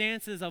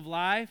circumstances of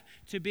life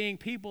to being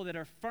people that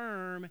are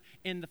firm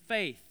in the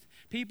faith.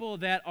 People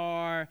that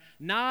are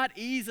not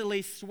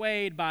easily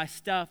swayed by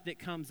stuff that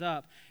comes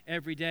up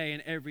every day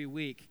and every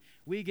week.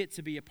 We get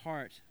to be a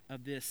part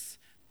of this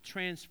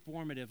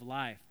transformative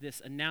life,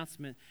 this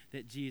announcement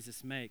that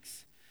Jesus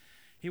makes.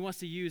 He wants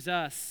to use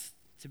us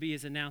to be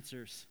his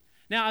announcers.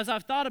 Now, as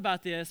I've thought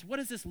about this, what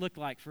does this look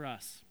like for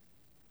us?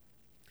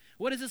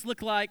 What does this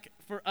look like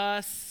for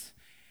us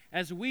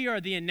as we are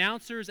the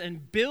announcers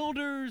and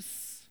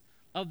builders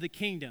of the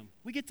kingdom?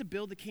 We get to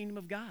build the kingdom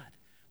of God.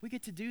 We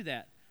get to do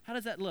that. How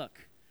does that look?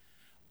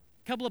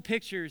 A couple of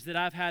pictures that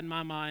I've had in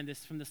my mind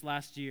from this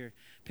last year.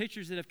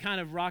 Pictures that have kind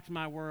of rocked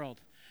my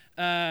world.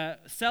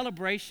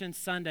 Celebration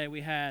Sunday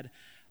we had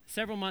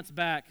several months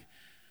back.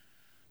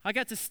 I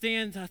got to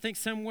stand, I think,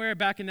 somewhere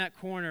back in that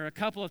corner a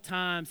couple of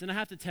times, and I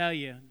have to tell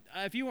you,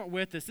 if you weren't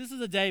with us, this is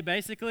a day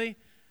basically,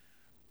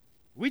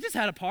 we just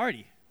had a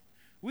party.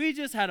 We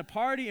just had a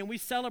party and we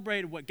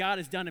celebrated what God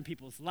has done in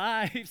people's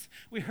lives.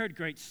 We heard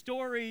great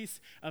stories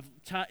of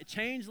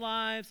changed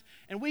lives,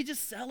 and we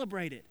just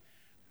celebrated.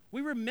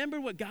 We remember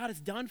what God has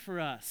done for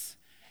us.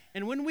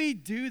 And when we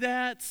do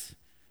that,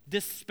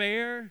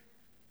 despair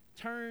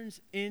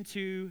turns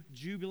into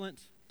jubilant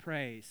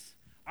praise.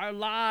 Our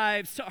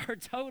lives are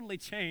totally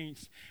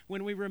changed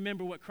when we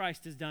remember what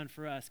Christ has done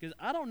for us. Because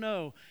I don't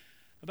know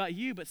about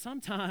you, but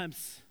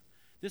sometimes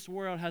this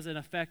world has an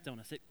effect on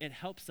us. It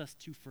helps us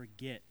to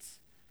forget.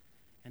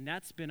 And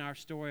that's been our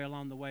story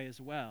along the way as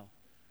well.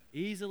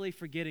 Easily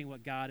forgetting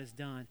what God has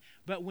done.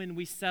 But when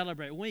we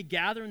celebrate, when we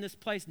gather in this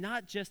place,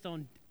 not just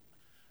on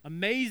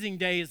amazing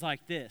days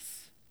like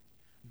this,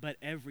 but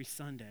every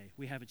Sunday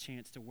we have a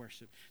chance to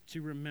worship,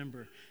 to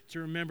remember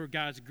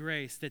God's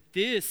grace, that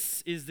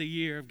this is the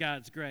year of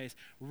God's grace.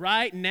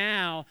 Right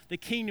now, the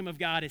kingdom of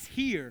God is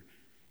here,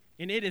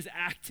 and it is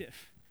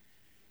active.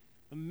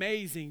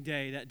 Amazing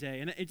day that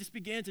day. And it just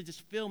began to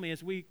just fill me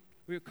as we're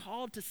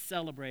called to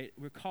celebrate.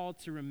 We're called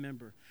to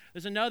remember.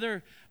 There's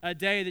another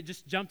day that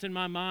just jumped in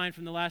my mind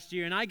from the last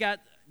year, and I got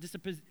just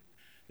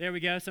there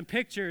we go, some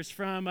pictures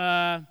from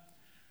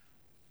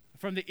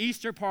the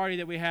Easter party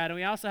that we had, and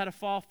we also had a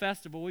fall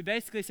festival. We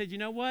basically said, you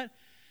know what?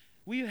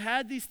 We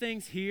had these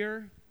things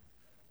here,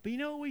 but you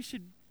know what we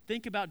should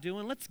think about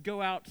doing? Let's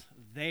go out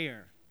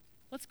there.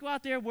 Let's go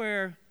out there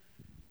where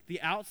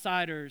the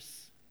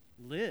outsiders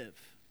live.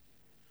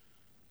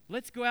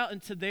 Let's go out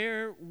into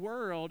their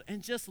world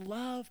and just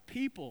love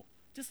people.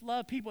 Just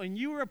love people. And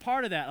you were a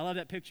part of that. I love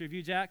that picture of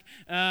you, Jack.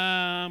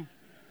 And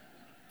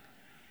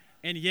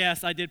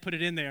yes, I did put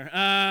it in there.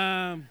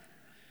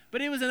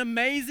 But it was an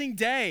amazing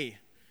day.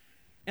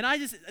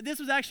 And this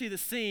was actually the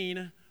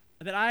scene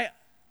that I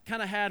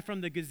kind of had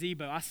from the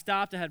gazebo. I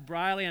stopped, I had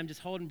Briley, I'm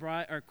just holding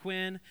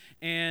Quinn,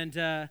 and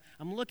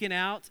I'm looking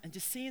out and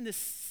just seeing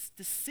this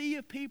sea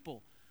of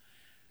people.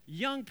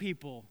 Young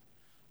people,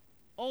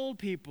 old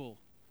people,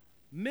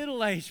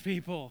 middle-aged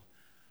people,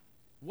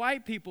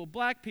 white people,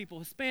 black people,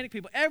 Hispanic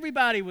people,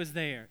 everybody was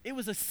there. It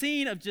was a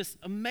scene of just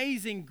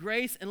amazing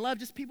grace and love,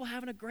 just people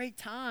having a great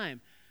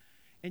time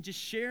and just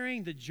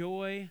sharing the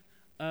joy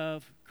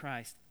of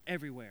Christ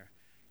everywhere.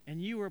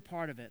 And you were a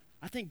part of it.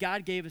 I think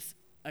God gave us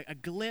a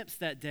glimpse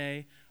that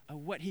day of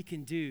what he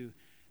can do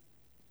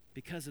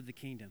because of the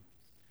kingdom.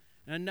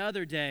 And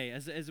another day,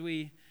 as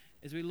we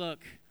look,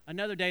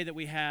 another day that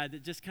we had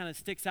that just kind of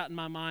sticks out in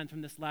my mind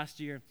from this last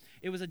year.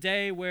 It was a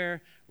day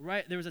where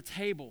there was a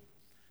table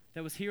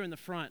that was here in the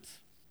front.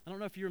 I don't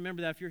know if you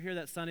remember that, if you were here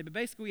that Sunday, but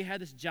basically we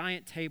had this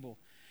giant table.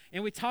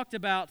 And we talked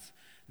about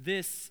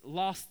this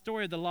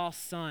story of the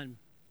lost son.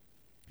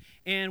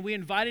 And we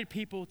invited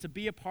people to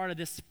be a part of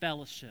this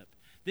fellowship,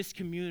 this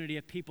community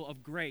of people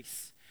of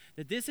grace.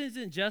 That this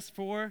isn't just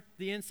for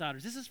the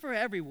insiders. This is for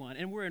everyone.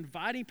 And we're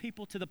inviting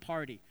people to the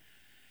party.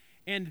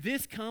 And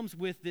this comes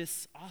with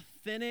this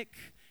authentic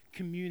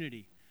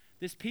community.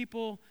 This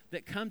people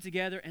that come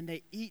together and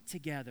they eat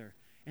together.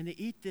 And they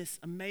eat this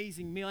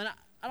amazing meal. And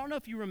I don't know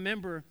if you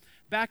remember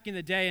back in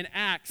the day in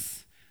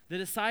Acts, the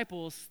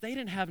disciples, they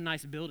didn't have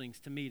nice buildings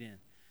to meet in.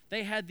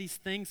 They had these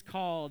things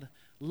called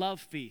love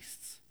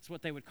feasts. That's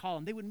what they would call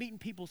them. They would meet in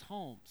people's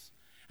homes.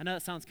 I know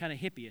that sounds kind of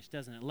hippie-ish,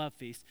 doesn't it? Love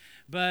feast.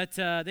 But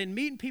they'd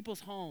meet in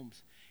people's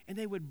homes, and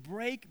they would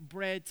break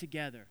bread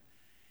together,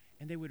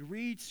 and they would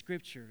read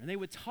scripture, and they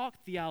would talk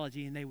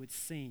theology, and they would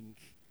sing.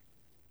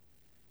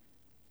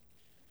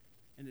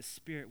 And the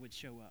Spirit would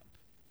show up,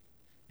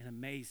 and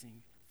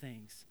amazing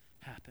things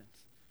happened.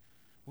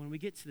 When we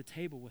get to the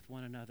table with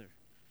one another,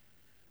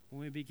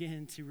 when we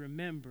begin to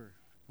remember,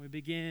 when we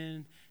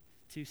begin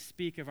to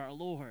speak of our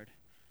Lord,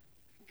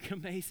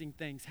 amazing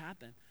things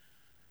happen.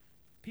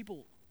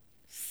 People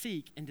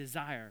seek and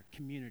desire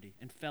community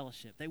and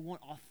fellowship. They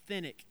want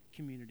authentic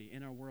community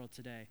in our world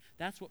today.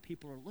 That's what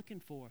people are looking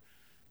for.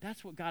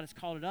 That's what God has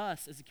called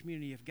us as a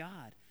community of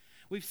God.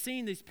 We've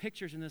seen these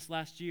pictures in this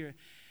last year,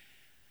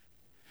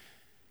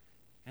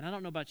 and I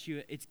don't know about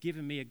you, it's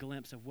given me a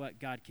glimpse of what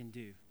God can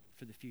do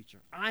for the future.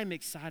 I'm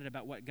excited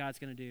about what God's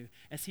going to do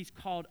as he's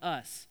called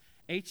us,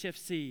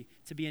 HFC,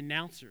 to be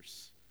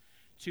announcers,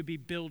 to be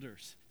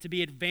builders, to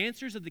be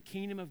advancers of the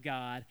kingdom of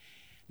God,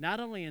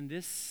 not only in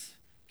this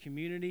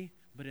community,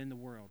 but in the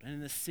world and in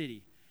the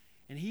city.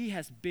 And he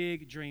has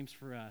big dreams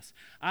for us.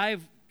 I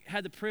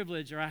have the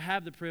privilege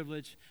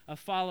of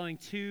following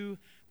two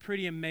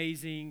pretty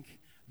amazing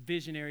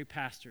visionary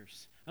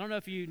pastors. I don't know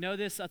if you know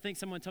this. I think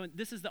someone told me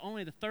this is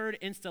only the third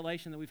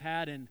installation that we've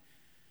had in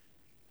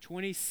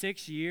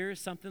 26 years,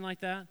 something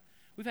like that.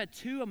 We've had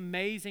two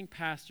amazing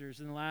pastors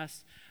in the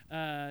last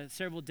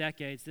several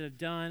decades that have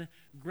done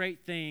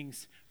great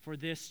things for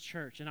this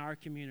church and our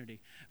community.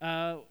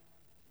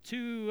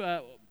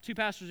 Two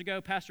pastors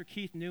ago, Pastor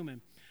Keith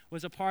Newman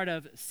was a part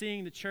of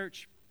seeing the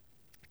church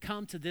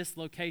come to this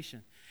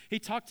location. He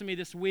talked to me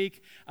this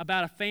week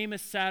about a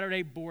famous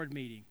Saturday board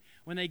meeting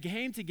when they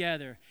came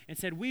together and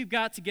said, we've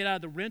got to get out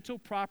of the rental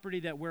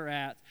property that we're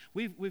at.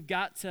 There's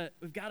got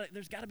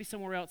to be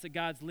somewhere else that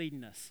God's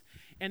leading us.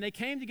 And they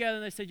came together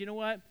and they said, you know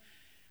what?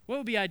 What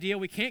would be ideal?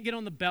 We can't get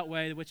on the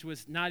Beltway, which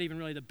was not even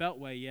really the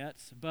Beltway yet,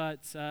 but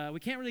we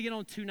can't really get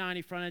on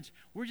 290 frontage.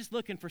 We're just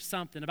looking for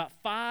something, about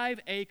 5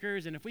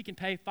 acres, and if we can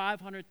pay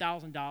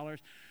 $500,000,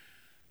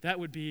 that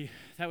would be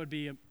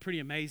pretty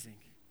amazing.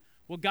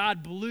 Well,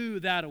 God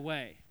blew that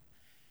away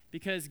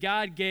because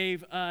God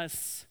gave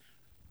us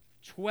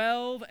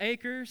 12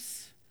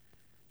 acres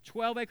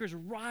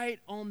right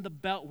on the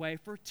Beltway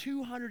for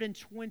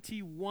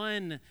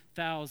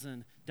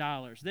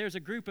 $221,000. There's a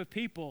group of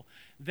people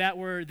that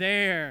were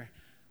there.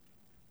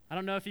 I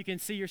don't know if you can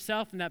see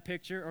yourself in that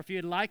picture or if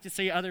you'd like to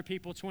see other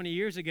people 20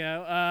 years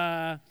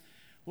ago.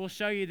 We'll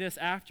show you this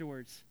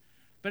afterwards.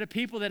 But a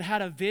people that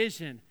had a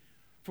vision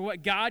for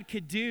what God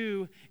could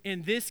do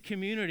in this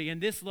community, in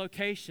this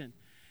location,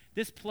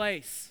 this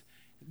place.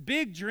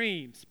 Big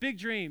dreams, big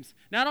dreams.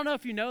 Now, I don't know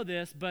if you know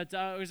this, but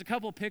there's a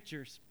couple of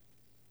pictures.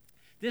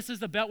 This is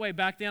the Beltway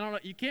back then. I don't know,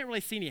 you can't really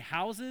see any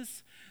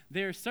houses.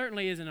 There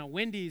certainly isn't a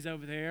Wendy's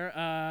over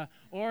there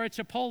or a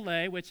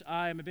Chipotle, which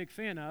I am a big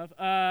fan of.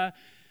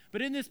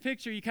 But in this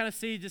picture, you kind of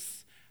see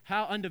just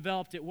how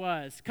undeveloped it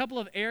was. A couple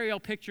of aerial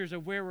pictures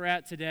of where we're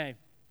at today.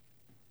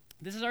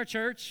 This is our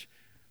church.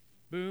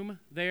 Boom,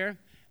 there.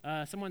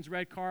 Someone's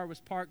red car was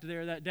parked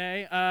there that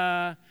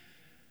day.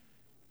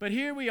 But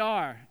here we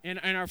are in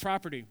our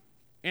property,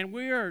 and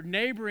we are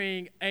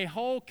neighboring a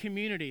whole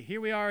community.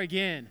 Here we are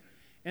again.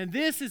 And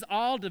this is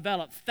all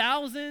developed,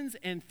 thousands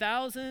and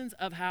thousands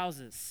of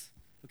houses.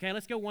 Okay,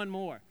 let's go one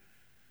more.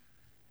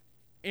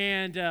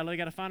 And we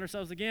got to find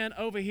ourselves again.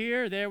 Over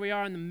here, there we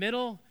are in the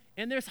middle.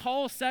 And this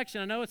whole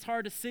section, I know it's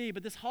hard to see,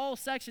 but this whole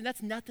section,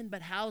 that's nothing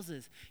but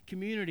houses,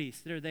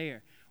 communities that are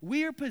there.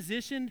 We are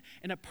positioned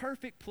in a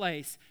perfect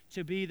place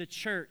to be the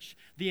church,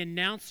 the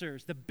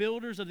announcers, the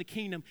builders of the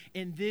kingdom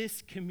in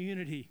this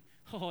community.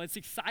 Oh, it's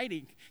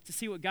exciting to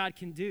see what God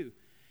can do.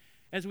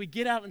 As we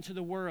get out into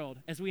the world,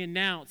 as we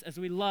announce, as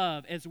we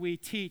love, as we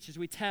teach, as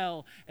we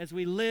tell, as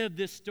we live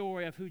this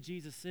story of who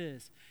Jesus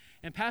is.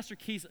 And Pastor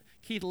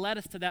Keith led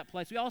us to that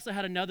place. We also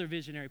had another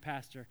visionary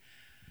pastor,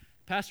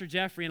 Pastor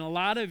Jeffrey, and a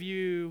lot of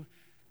you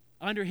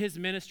under his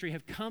ministry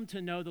have come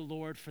to know the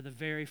Lord for the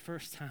very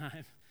first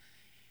time.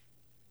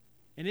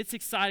 And it's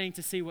exciting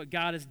to see what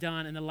God has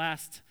done in the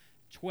last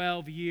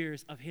 12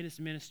 years of his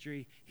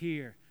ministry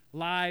here.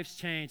 Lives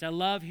change. I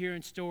love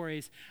hearing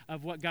stories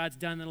of what God's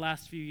done in the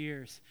last few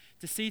years.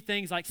 To see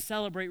things like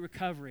Celebrate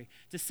Recovery,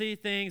 to see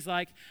things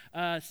like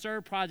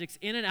serve projects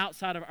in and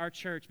outside of our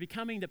church,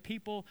 becoming the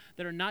people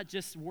that are not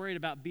just worried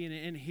about being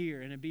in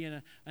here and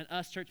being an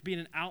us church, being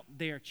an out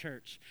there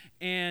church.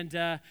 And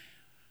had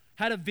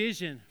a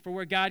vision for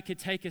where God could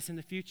take us in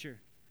the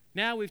future.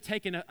 Now we've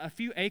taken a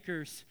few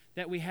acres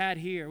that we had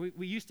here.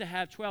 We used to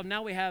have 12.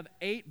 Now we have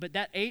 8, but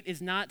that 8 is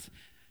not...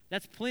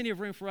 That's plenty of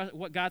room for us,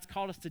 what God's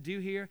called us to do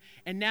here.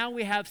 And now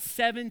we have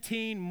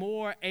 17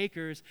 more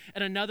acres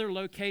at another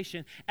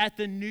location at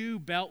the new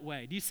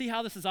Beltway. Do you see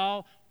how this is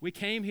all? We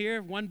came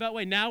here, one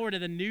Beltway. Now we're to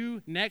the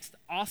new, next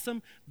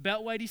awesome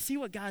Beltway. Do you see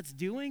what God's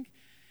doing?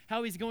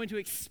 How he's going to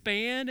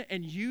expand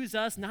and use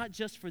us, not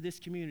just for this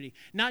community,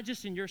 not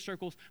just in your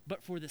circles,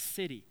 but for the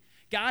city.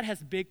 God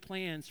has big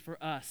plans for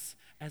us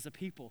as a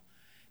people.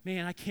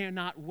 Man, I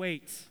cannot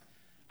wait.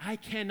 I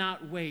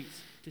cannot wait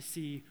to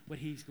see what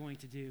he's going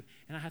to do.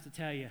 And I have to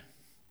tell you,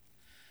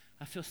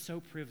 I feel so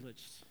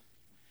privileged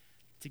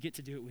to get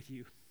to do it with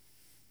you.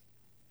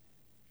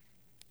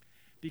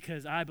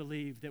 Because I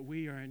believe that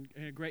we are in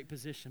a great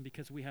position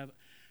because we have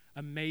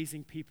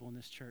amazing people in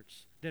this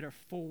church that are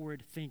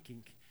forward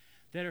thinking,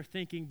 that are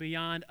thinking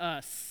beyond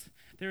us,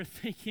 that are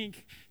thinking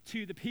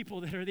to the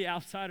people that are the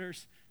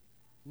outsiders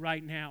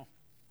right now.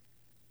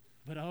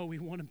 But we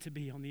want them to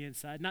be on the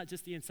inside, not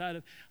just the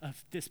inside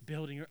of this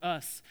building or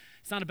us.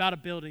 It's not about a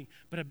building,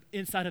 but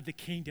inside of the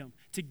kingdom,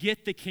 to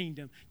get the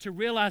kingdom, to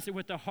realize it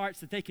with their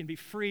hearts that they can be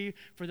free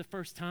for the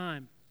first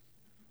time.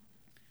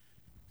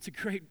 It's a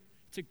great,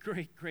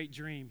 great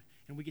dream,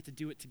 and we get to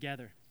do it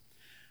together.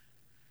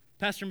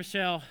 Pastor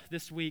Michelle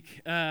this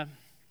week,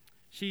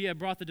 she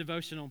brought the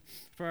devotional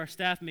for our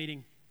staff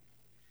meeting,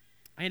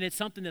 and it's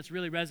something that's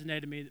really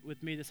resonated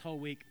with me this whole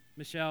week.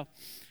 Michelle,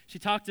 she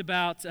talked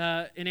about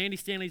in Andy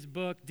Stanley's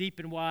book, Deep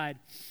and Wide.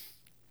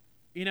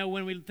 You know,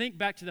 when we think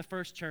back to the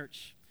first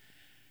church,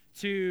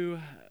 to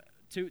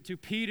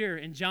Peter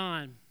and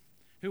John,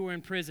 who were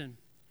in prison.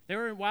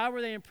 Why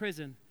were they in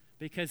prison?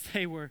 Because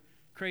they were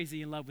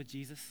crazy in love with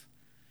Jesus,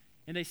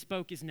 and they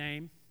spoke his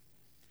name,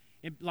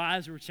 and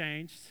lives were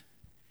changed.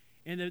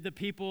 And the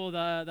people,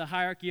 the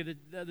hierarchy of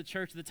the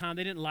church at the time,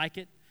 they didn't like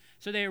it,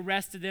 so they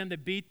arrested them, they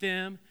beat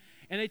them,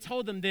 and they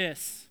told them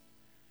this: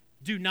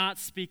 do not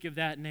speak of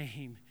that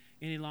name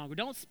any longer.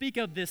 Don't speak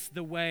of this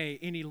the way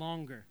any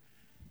longer.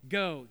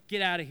 Go,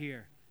 get out of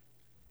here.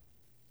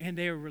 And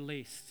they were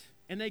released.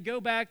 And they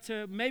go back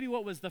to maybe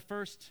what was the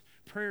first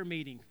prayer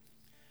meeting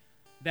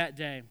that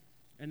day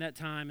and that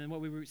time and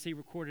what we see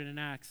recorded in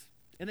Acts.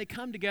 And they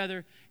come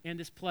together in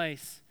this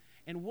place.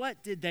 And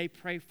what did they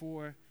pray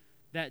for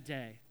that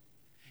day.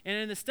 And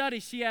in the study,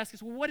 she asked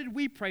us, well, what did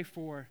we pray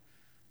for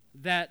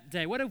that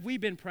day? What have we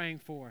been praying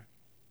for?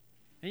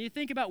 And you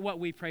think about what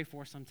we pray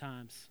for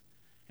sometimes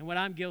and what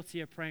I'm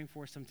guilty of praying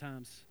for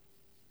sometimes.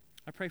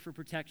 I pray for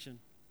protection,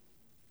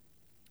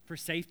 for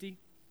safety.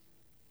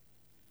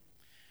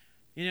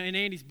 You know, in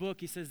Andy's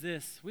book, he says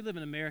this: we live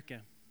in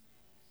America.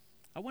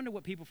 I wonder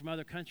what people from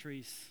other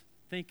countries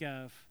think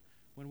of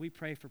when we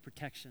pray for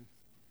protection.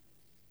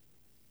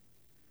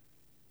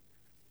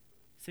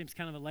 Seems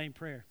kind of a lame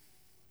prayer,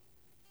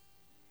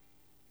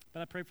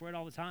 but I pray for it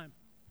all the time.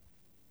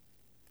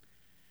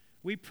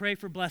 We pray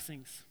for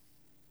blessings,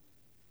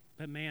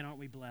 but man, aren't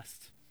we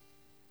blessed?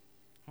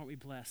 Aren't we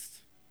blessed?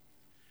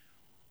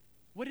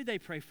 What did they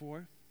pray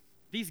for?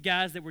 These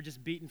guys that were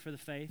just beaten for the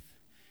faith.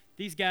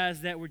 These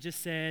guys that were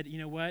just said, you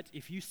know what,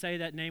 if you say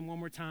that name one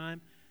more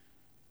time,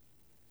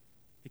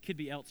 it could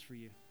be else for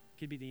you. It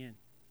could be the end.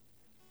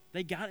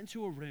 They got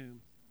into a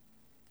room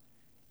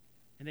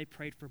and they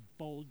prayed for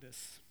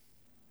boldness.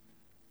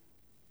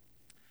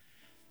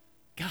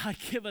 God,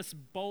 give us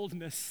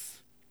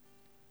boldness.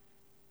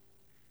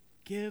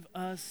 Give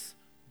us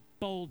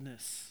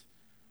boldness.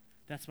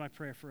 That's my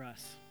prayer for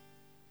us.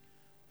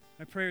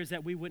 My prayer is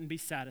that we wouldn't be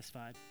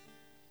satisfied.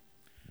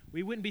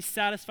 We wouldn't be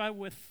satisfied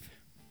with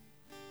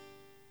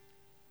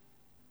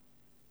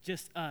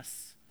just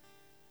us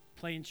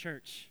playing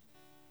church.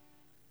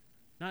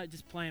 Not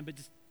just playing, but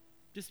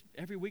just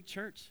every week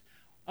church.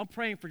 I'm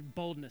praying for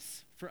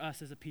boldness for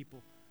us as a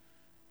people.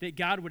 That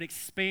God would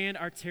expand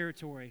our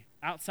territory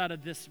outside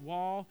of this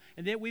wall,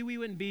 and that we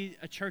wouldn't be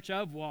a church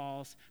of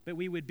walls, but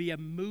we would be a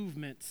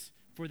movement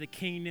for the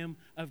kingdom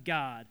of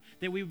God.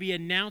 That we would be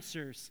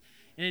announcers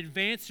and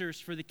advancers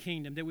for the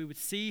kingdom, that we would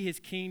see his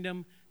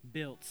kingdom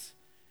built,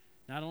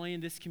 not only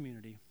in this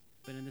community,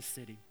 but in this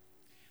city.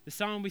 The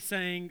song we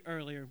sang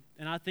earlier,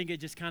 and I think it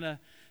just kind of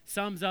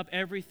sums up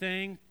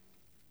everything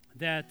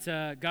that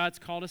God's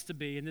called us to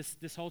be in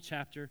this whole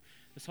chapter,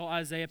 this whole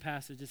Isaiah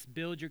passage, is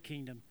build your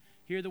kingdom.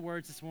 Hear the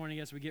words this morning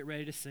as we get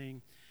ready to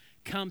sing.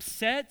 Come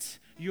set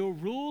your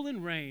rule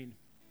and reign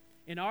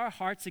in our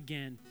hearts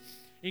again.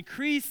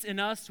 Increase in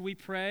us, we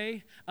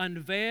pray.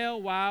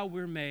 Unveil while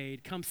we're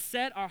made. Come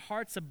set our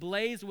hearts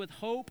ablaze with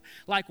hope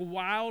like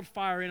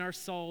wildfire in our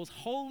souls.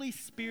 Holy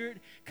Spirit,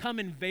 come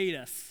invade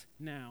us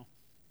now.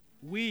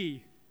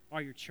 We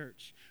are your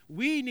church.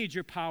 We need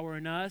your power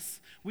in us.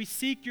 We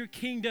seek your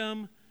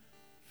kingdom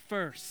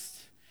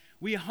first.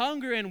 We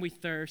hunger and we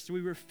thirst.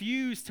 We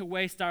refuse to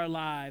waste our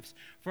lives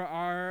for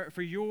our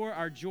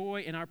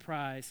joy and our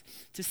prize.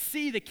 To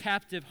see the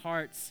captive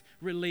hearts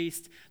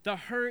released, the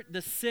hurt,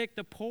 the sick,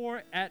 the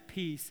poor at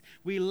peace.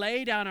 We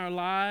lay down our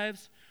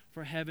lives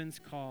for heaven's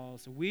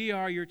cause. We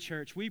are your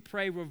church. We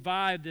pray,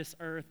 revive this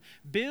earth.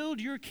 Build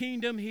your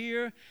kingdom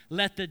here.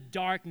 Let the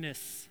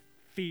darkness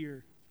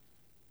fear.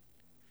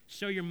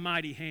 Show your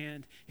mighty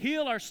hand.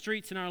 Heal our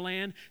streets and our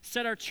land.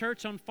 Set our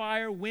church on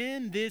fire.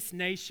 Win this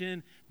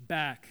nation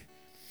back.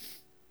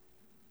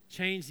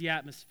 Change the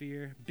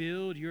atmosphere.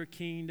 Build your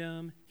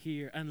kingdom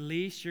here.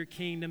 Unleash your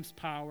kingdom's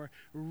power,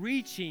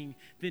 reaching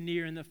the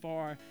near and the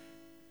far.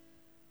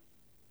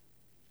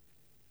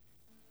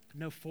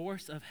 No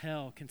force of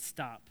hell can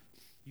stop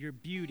your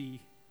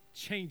beauty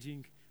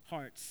changing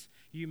hearts.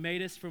 You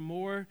made us for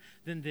more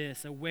than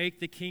this. Awake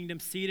the kingdom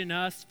seed in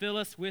us. Fill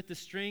us with the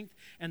strength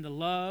and the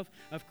love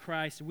of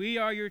Christ. We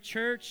are your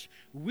church.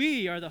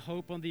 We are the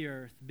hope on the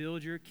earth.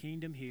 Build your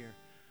kingdom here.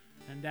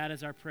 And that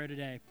is our prayer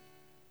today,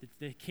 that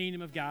the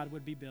kingdom of God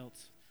would be built.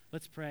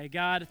 Let's pray.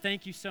 God,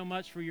 thank you so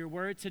much for your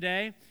word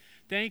today.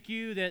 Thank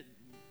you that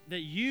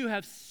you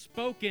have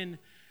spoken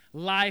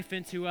life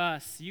into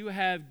us. You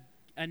have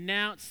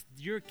announced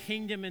your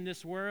kingdom in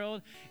this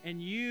world,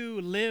 and you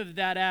lived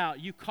that out.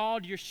 You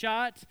called your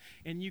shot,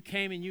 and you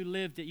came and you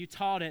lived it. You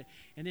taught it,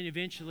 and then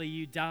eventually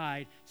you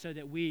died so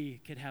that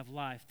we could have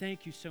life.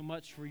 Thank you so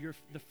much for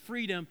the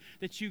freedom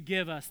that you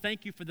give us.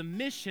 Thank you for the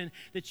mission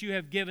that you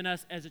have given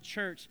us as a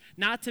church,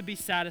 not to be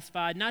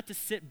satisfied, not to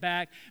sit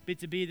back, but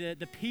to be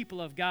the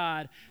people of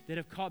God that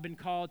have been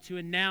called to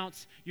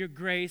announce your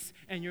grace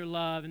and your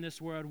love in this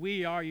world.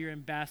 We are your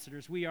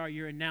ambassadors. We are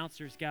your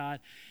announcers, God.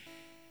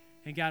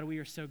 And God, we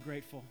are so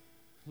grateful.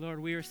 Lord,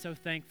 we are so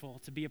thankful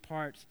to be a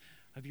part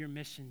of your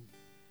mission.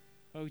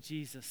 Oh,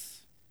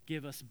 Jesus,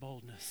 give us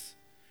boldness.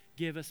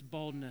 Give us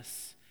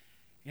boldness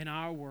in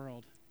our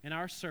world, in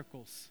our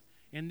circles,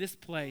 in this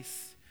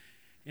place,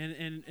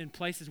 in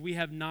places we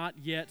have not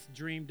yet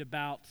dreamed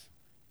about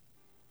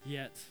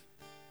yet.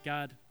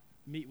 God,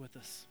 meet with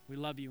us. We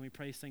love you and we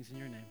pray these things in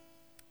your name.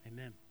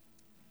 Amen.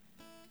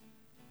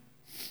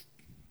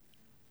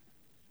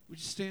 Would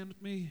you stand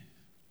with me?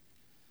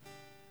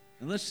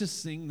 And let's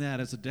just sing that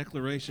as a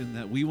declaration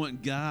that we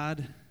want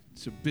God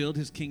to build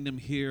his kingdom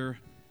here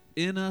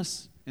in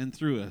us and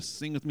through us.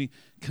 Sing with me.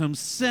 Come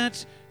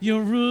set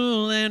your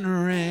rule and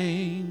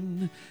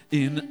reign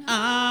in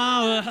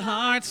our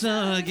hearts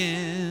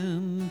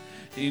again.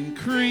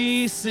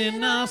 Increase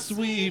in us,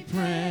 we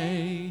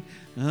pray.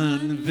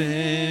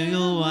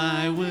 Unveil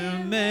why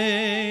we're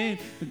made.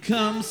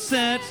 Come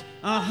set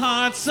our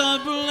hearts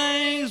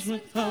ablaze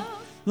with hope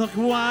like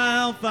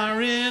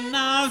wildfire in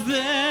our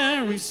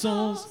very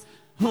souls.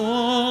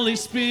 Holy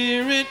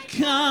Spirit,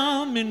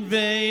 come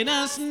invade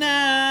us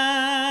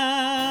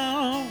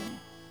now.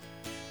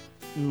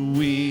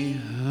 We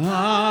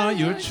are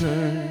your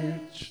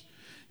church,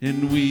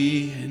 and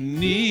we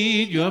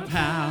need your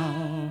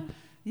power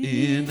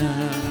in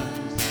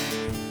us.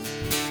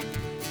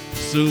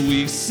 So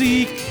we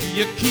seek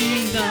your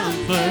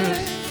kingdom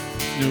first.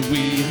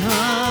 We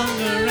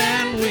hunger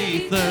and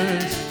we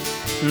thirst.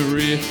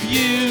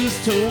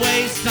 Refuse to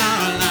waste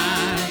our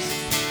lives,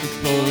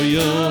 for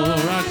you're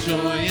our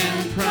joy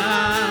and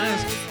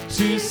prize.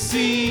 To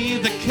see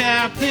the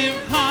captive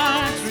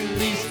hearts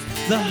released,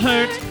 the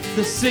hurt,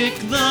 the sick,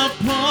 the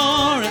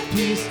poor at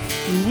peace.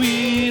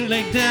 We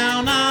lay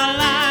down our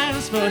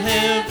lives for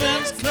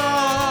heaven's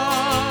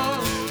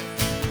cause.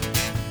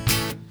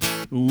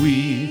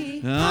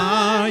 We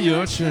are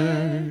your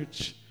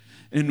church,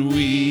 and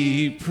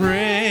we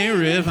pray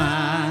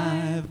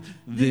revive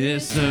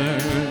this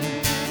earth.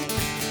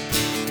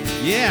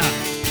 Yeah.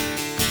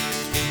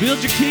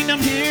 Build your kingdom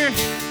here.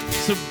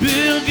 So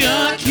build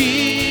your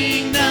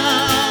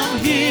kingdom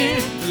here.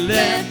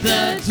 Let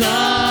the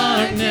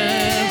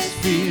darkness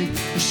fear.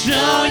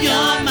 Show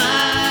your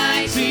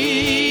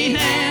mighty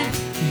hand.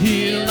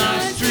 Heal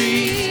our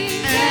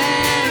streets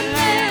and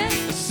land.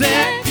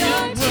 Set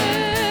your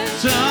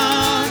words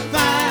on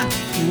fire.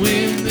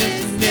 Win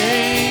this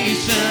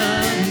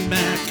nation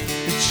back.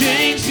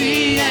 Change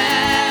the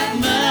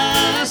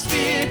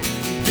atmosphere.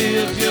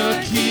 Build your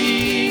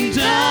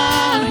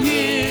kingdom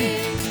here.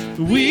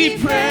 We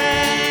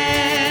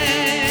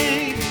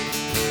pray.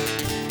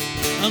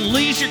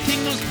 Unleash your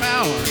kingdom's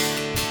power.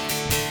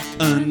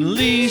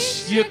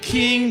 Unleash your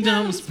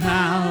kingdom's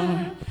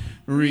power.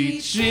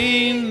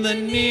 Reaching the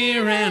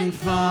near and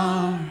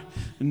far.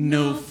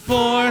 No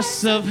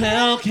force of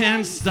hell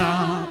can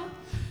stop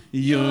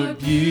your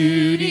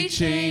beauty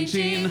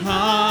changing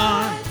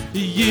heart.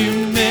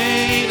 You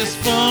made us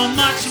for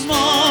much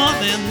more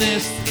than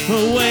this.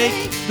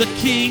 Awake the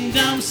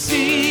kingdom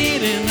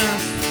seed in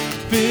us.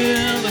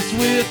 Fill us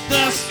with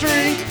the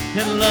strength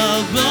and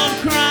love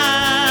of Christ.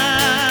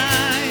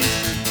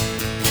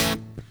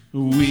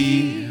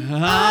 We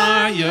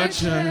are your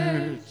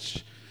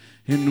church,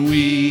 and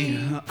we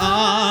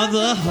are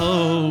the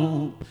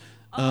hope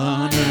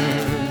on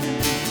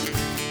earth.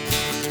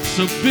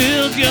 So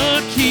build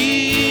your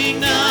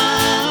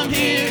kingdom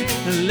here,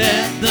 and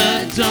let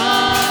the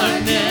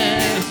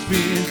darkness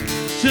fear.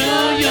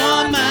 Show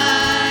your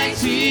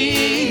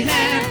mighty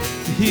hand,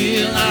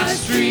 heal our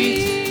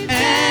streets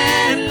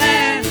and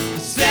land.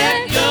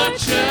 Set your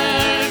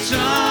church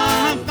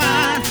on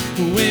fire.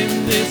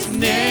 Win this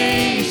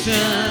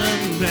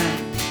nation back.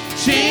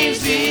 Change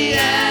the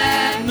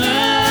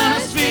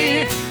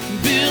atmosphere.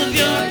 Build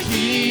your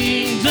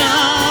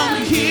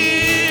kingdom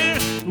here.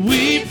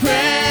 We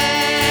pray.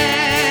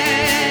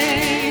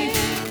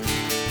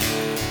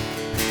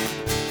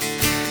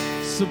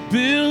 So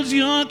build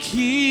your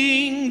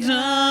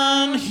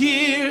kingdom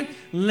here.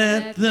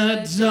 Let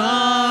the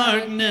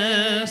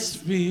darkness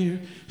fear.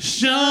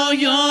 Show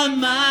your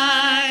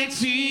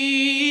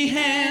mighty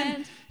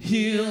hand.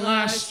 Heal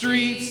our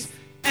streets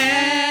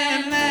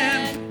and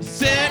land.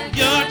 Set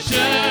your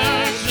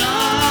church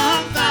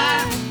on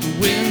fire.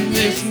 Win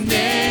this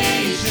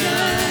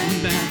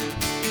nation back.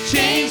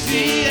 Change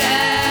the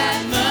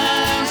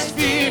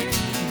atmosphere.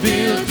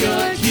 Build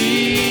your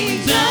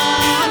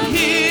kingdom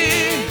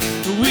here.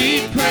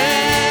 We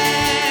pray.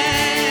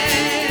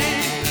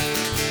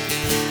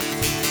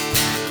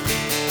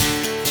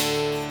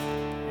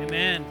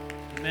 Amen.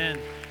 Amen.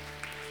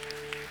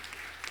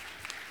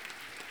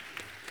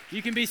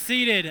 You can be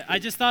seated. I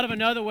just thought of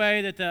another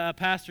way that the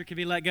pastor could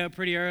be let go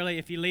pretty early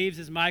if he leaves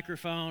his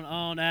microphone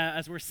on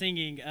as we're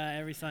singing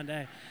every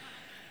Sunday.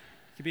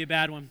 Could be a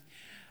bad one.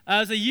 It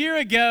was a year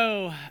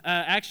ago,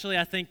 actually,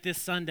 I think this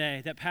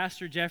Sunday, that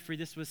Pastor Jeffrey,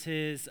 this was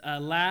his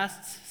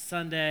last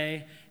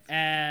Sunday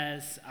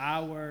as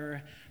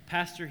our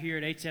pastor here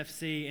at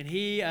HFC, and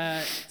he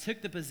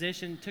took the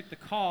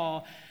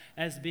call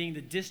as being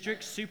the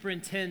district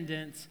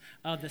superintendent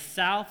of the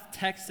South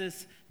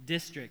Texas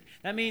district.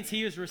 That means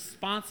he was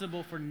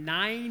responsible for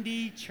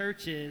 90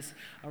 churches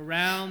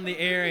around the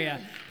area.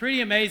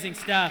 Pretty amazing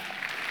stuff.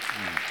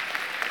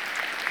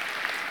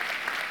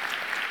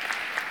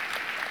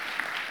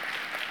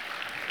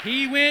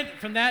 He went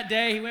from that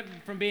day, he went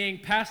from being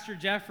Pastor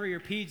Jeffrey or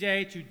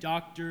PJ to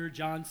Dr.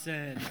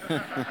 Johnson.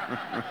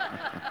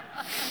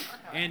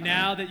 And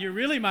now that you're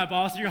really my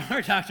boss, you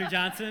are Dr.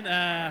 Johnson.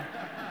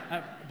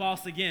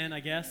 Boss again, I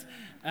guess.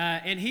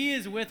 And he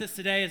is with us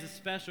today as a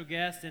special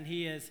guest, and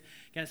he has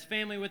got his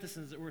family with us,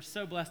 and we're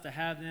so blessed to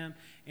have them.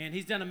 And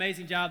he's done an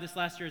amazing job this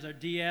last year as our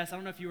DS. I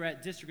don't know if you were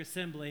at District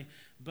Assembly,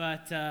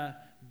 but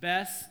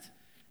best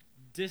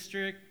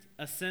district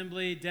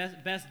assembly,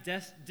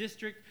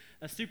 district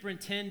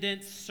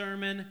superintendent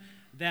sermon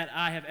that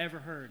I have ever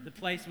heard. The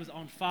place was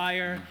on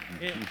fire.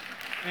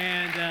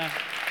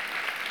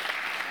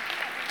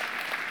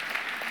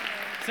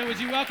 So would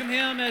you welcome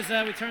him as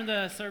we turn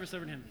the service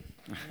over to him?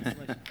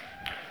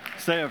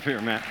 Stay up here,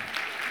 Matt.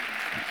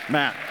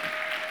 Matt,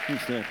 you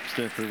stay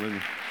up here with me.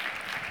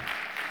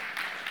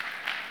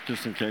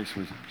 Just in case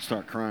we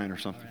start crying or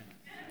something.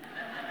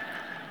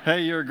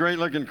 Hey, you're a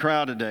great-looking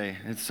crowd today.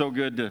 It's so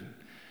good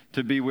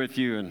to be with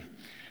you.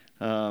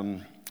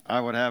 And I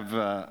would have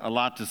a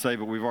lot to say,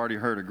 but we've already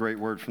heard a great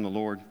word from the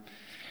Lord.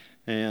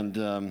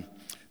 And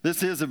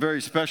this is a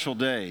very special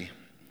day.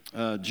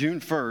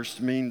 June 1st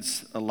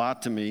means a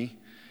lot to me.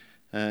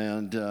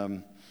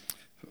 And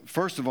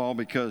first of all,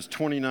 because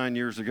 29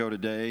 years ago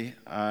today,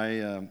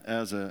 I,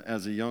 as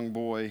a young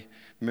boy,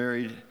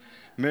 married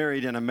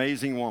an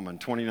amazing woman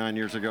 29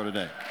 years ago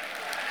today.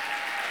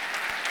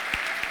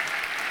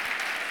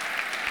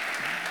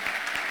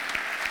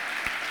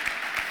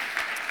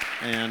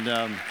 And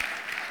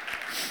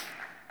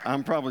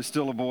I'm probably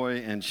still a boy,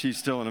 and she's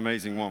still an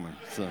amazing woman.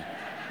 So,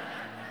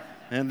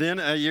 and then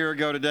a year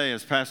ago today,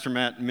 as Pastor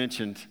Matt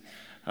mentioned,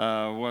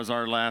 was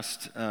our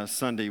last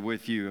Sunday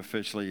with you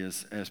officially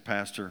as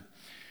pastor.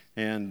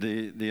 And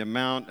the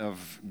amount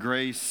of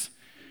grace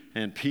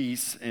and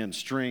peace and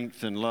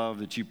strength and love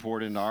that you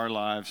poured into our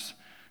lives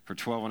for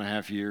 12 and a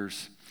half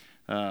years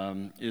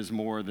is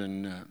more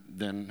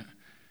than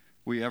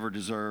we ever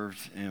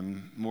deserved,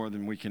 and more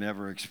than we can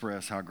ever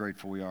express how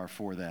grateful we are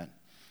for that.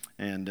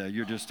 And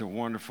you're just a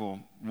wonderful,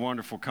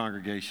 wonderful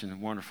congregation, a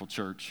wonderful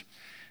church.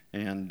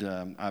 And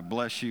I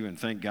bless you and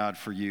thank God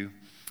for you.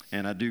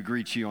 And I do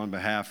greet you on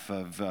behalf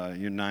of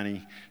your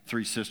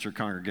 93 sister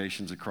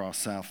congregations across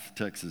South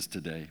Texas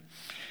today.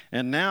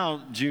 And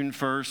now June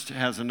 1st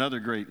has another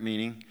great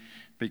meaning,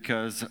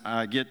 because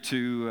I get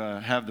to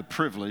have the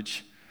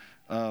privilege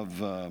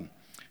of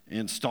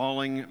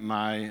installing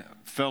my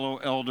fellow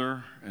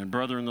elder and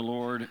brother in the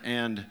Lord,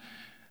 and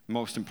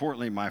most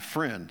importantly, my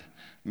friend,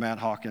 Matt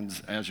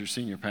Hawkins, as your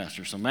senior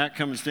pastor. So Matt,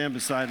 come and stand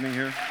beside me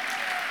here.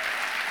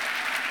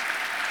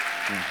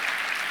 Yeah.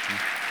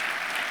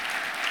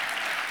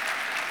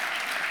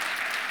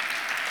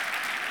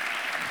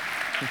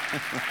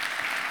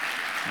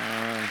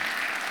 All right.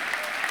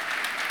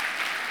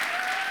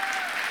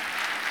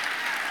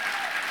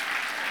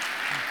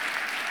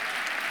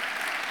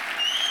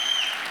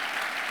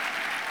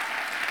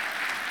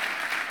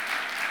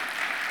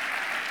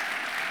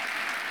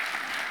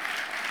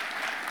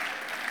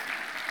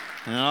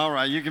 All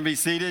right, you can be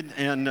seated,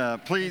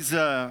 and please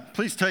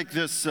take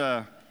this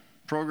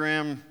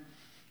program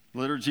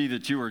liturgy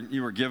that you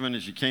were given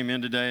as you came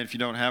in today. If you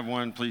don't have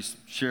one, please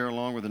share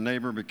along with a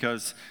neighbor,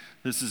 because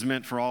this is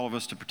meant for all of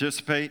us to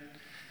participate.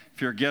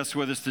 If you're a guest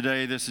with us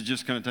today, this is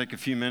just going to take a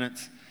few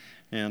minutes,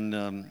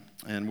 and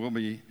we'll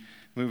be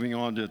moving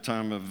on to a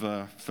time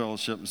of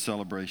fellowship and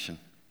celebration.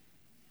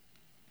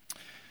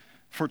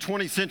 For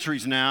 20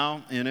 centuries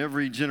now, in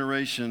every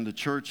generation, the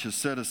church has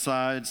set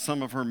aside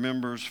some of her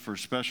members for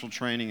special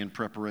training and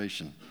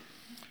preparation,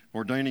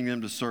 ordaining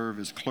them to serve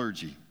as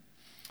clergy.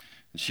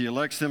 And she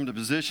elects them to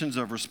positions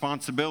of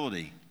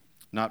responsibility,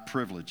 not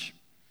privilege.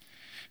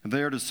 And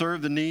they are to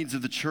serve the needs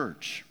of the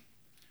church.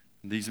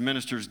 These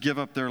ministers give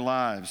up their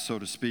lives, so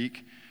to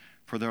speak,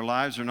 for their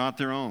lives are not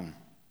their own.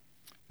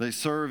 They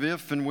serve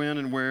if and when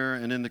and where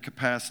and in the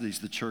capacities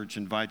the church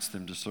invites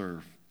them to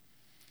serve.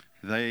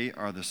 They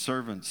are the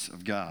servants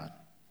of God.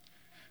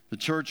 The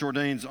church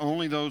ordains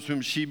only those whom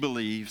she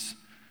believes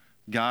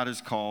God has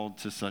called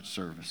to such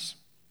service.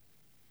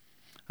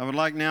 I would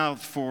like now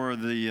for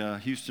the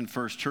Houston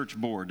First Church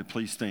Board to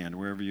please stand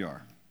wherever you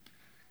are.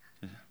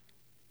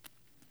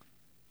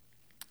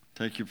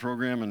 Take your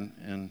program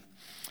and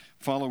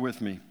follow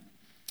with me.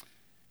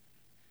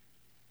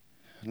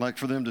 I'd like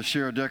for them to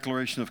share a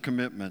declaration of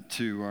commitment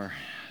to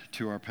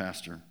our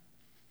pastor.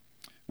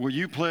 Will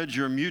you pledge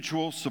your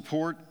mutual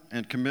support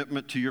and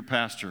commitment to your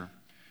pastor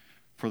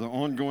for the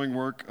ongoing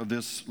work of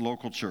this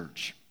local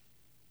church?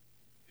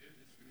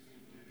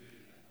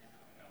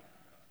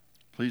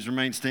 Please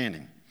remain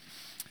standing.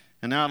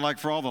 And now I'd like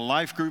for all the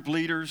life group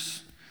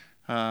leaders,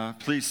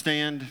 please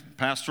stand,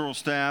 pastoral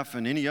staff,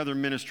 and any other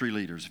ministry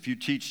leaders. If you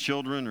teach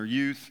children or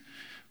youth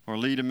or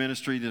lead a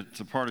ministry that's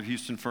a part of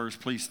Houston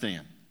First, please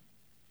stand.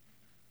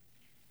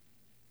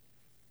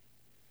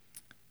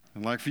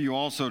 I'd like for you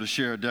also to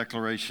share a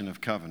declaration of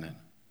covenant.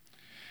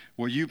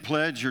 Will you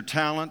pledge your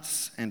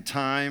talents and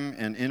time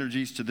and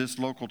energies to this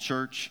local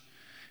church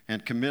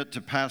and commit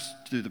to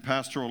the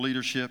pastoral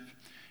leadership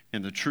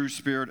in the true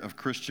spirit of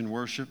Christian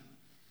worship?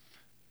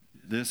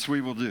 This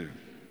we will do.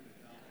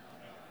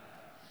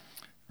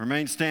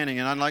 Remain standing,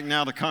 and I'd like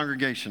now the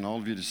congregation, all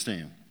of you, to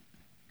stand.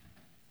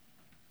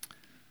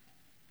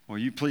 Will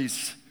you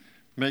please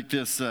make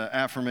this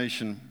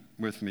affirmation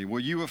with me?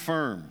 Will you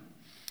affirm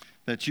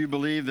that you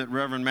believe that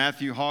Reverend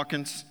Matthew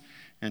Hawkins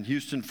and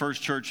Houston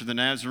First Church of the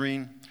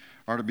Nazarene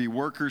are to be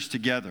workers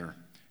together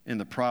in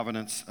the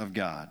providence of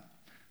God?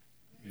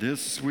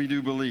 This we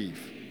do believe.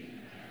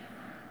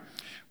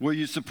 Will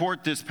you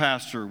support this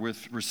pastor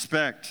with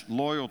respect,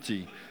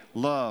 loyalty,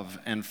 love,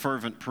 and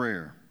fervent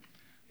prayer?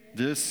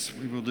 This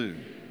we will do.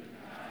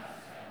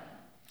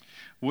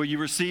 Will you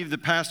receive the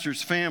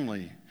pastor's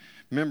family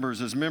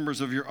members as members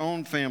of your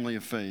own family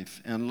of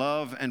faith and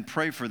love and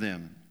pray for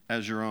them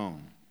as your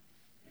own?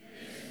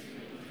 This we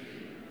will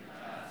do with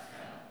God's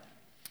help.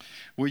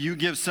 Will you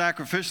give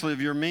sacrificially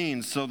of your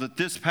means so that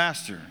this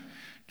pastor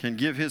can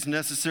give his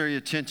necessary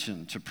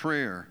attention to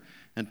prayer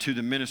and to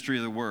the ministry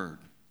of the word?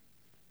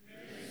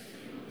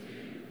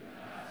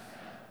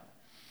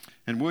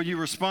 And will you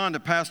respond to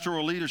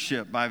pastoral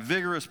leadership by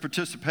vigorous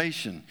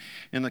participation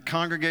in the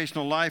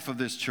congregational life of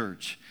this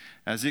church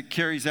as it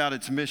carries out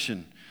its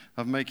mission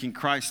of making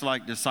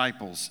Christ-like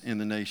disciples in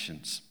the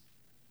nations?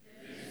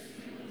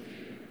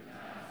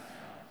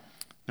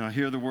 Now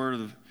hear the word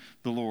of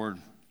the Lord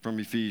from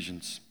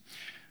Ephesians.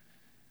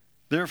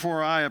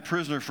 Therefore I, a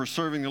prisoner for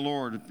serving the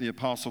Lord, the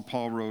Apostle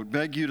Paul wrote,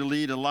 beg you to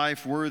lead a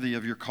life worthy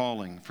of your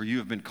calling, for you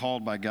have been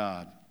called by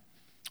God.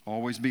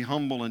 Always be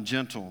humble and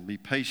gentle, be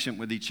patient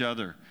with each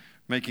other,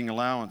 making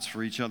allowance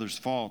for each other's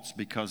faults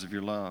because of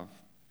your love.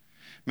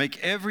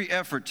 Make every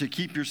effort to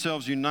keep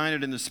yourselves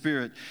united in the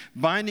Spirit,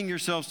 binding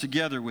yourselves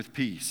together with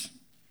peace.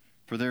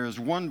 For there is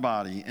one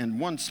body and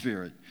one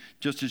Spirit,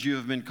 just as you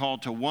have been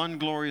called to one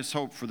glorious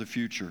hope for the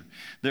future.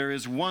 There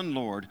is one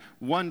Lord,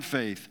 one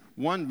faith,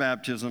 one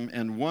baptism,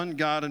 and one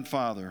God and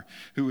Father,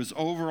 who is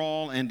over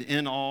all and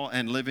in all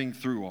and living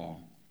through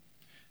all.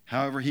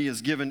 However, he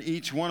has given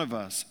each one of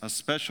us a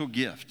special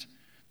gift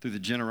through the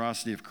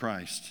generosity of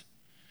Christ.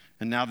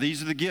 And now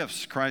these are the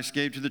gifts Christ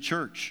gave to the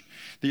church: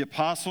 the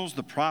apostles,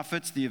 the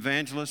prophets, the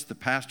evangelists, the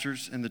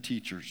pastors, and the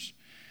teachers.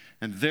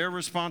 And their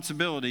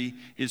responsibility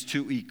is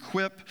to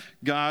equip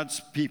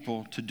God's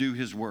people to do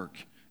his work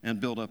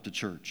and build up the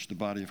church, the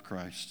body of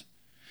Christ.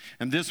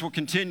 And this will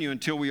continue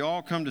until we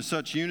all come to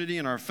such unity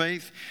in our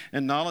faith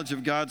and knowledge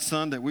of God's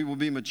Son that we will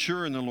be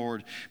mature in the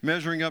Lord,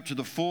 measuring up to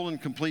the full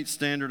and complete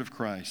standard of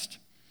Christ.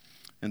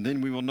 And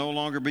then we will no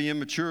longer be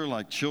immature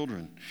like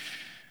children.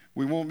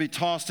 We won't be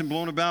tossed and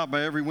blown about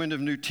by every wind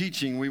of new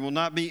teaching. We will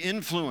not be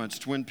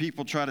influenced when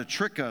people try to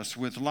trick us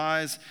with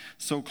lies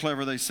so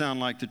clever they sound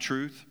like the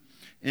truth.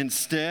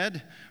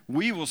 Instead,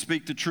 we will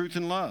speak the truth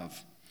in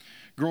love,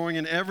 growing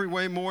in every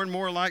way more and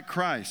more like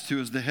Christ, who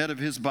is the head of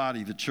his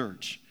body, the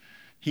church.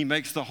 He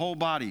makes the whole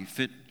body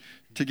fit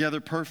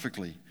together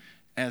perfectly.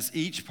 As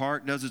each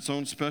part does its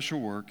own special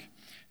work,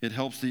 it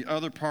helps the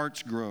other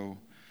parts grow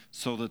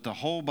so that the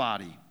whole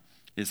body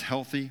is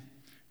healthy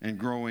and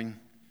growing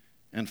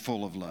and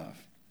full of love.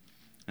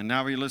 And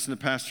now we listen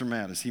to Pastor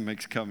Matt as he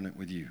makes covenant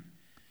with you.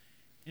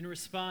 In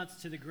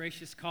response to the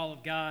gracious call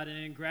of God and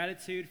in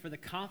gratitude for the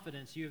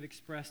confidence you have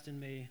expressed in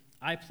me,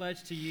 I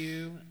pledge to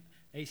you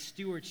a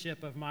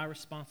stewardship of my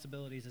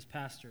responsibilities as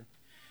pastor,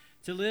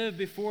 to live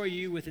before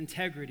you with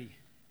integrity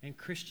and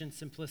Christian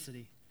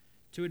simplicity,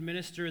 to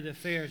administer the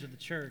affairs of the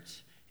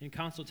church in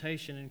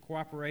consultation and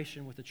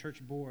cooperation with the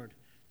church board,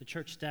 the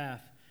church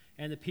staff,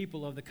 and the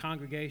people of the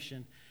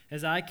congregation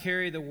as I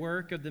carry the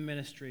work of the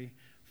ministry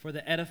for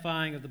the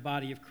edifying of the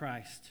body of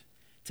Christ,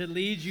 to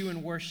lead you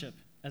in worship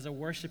as a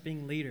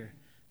worshiping leader,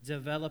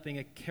 developing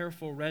a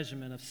careful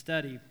regimen of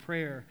study,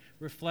 prayer,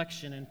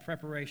 reflection, and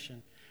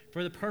preparation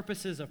for the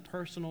purposes of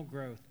personal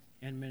growth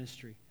and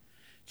ministry,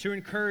 to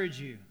encourage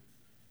you,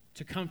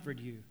 to comfort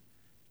you,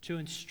 to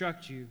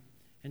instruct you,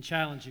 and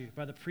challenge you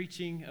by the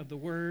preaching of the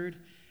word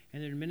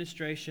and the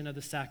administration of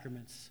the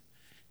sacraments,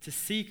 to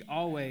seek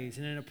always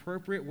and in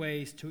appropriate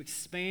ways to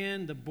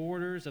expand the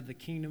borders of the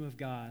kingdom of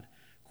God,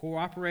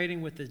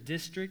 cooperating with the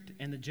district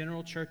and the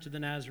general church of the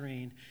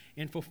Nazarene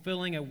in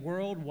fulfilling a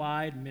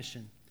worldwide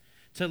mission,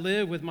 to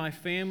live with my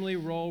family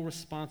role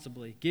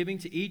responsibly, giving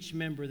to each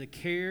member the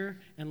care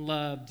and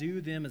love due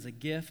them as a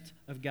gift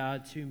of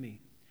God to me,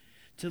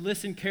 to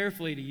listen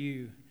carefully to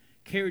you,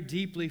 care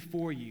deeply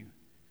for you,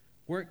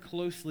 work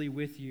closely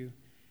with you,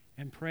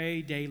 and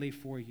pray daily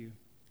for you,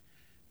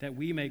 that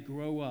we may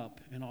grow up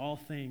in all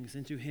things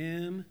into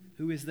him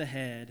who is the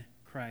head,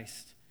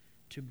 Christ,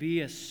 to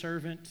be a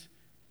servant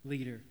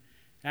leader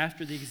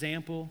after the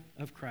example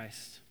of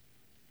Christ.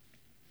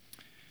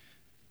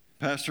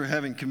 Pastor,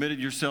 having committed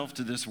yourself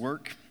to this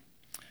work,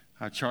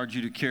 I charge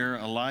you to care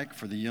alike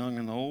for the young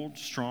and the old,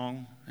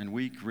 strong and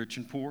weak, rich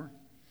and poor,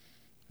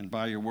 and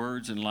by your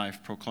words and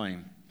life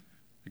proclaim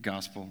the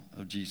gospel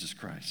of Jesus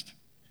Christ.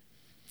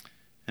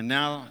 And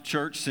now,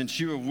 church, since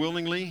you have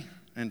willingly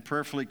and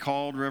prayerfully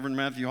called Reverend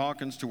Matthew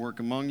Hawkins to work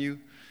among you,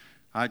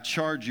 I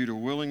charge you to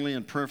willingly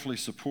and prayerfully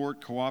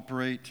support,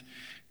 cooperate,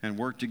 and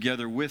work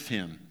together with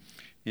him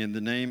in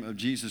the name of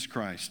Jesus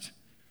Christ,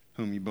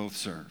 whom you both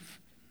serve.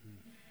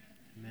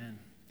 Amen.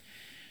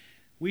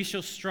 We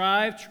shall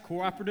strive to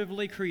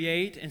cooperatively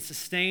create and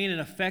sustain an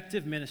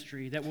effective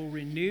ministry that will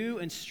renew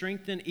and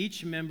strengthen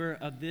each member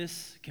of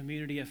this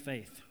community of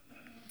faith.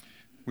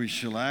 We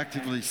shall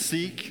actively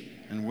seek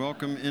and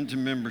welcome into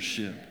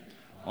membership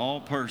all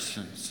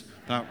persons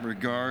without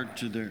regard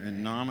to their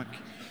economic,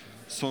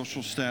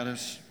 social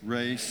status,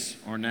 race,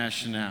 or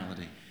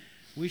nationality.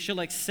 We shall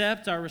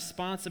accept our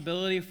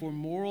responsibility for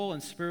moral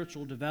and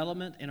spiritual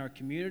development in our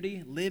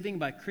community, living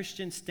by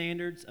Christian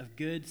standards of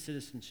good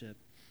citizenship.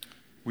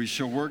 We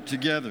shall work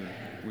together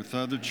with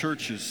other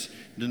churches,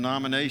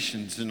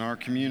 denominations in our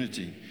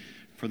community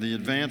for the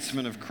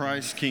advancement of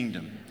Christ's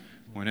kingdom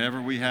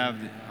whenever we have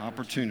the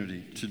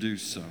opportunity to do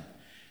so.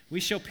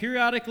 We shall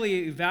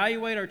periodically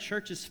evaluate our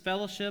church's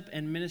fellowship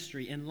and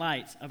ministry in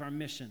light of our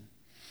mission.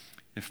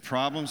 If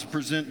problems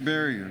present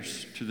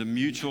barriers to the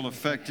mutual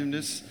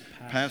effectiveness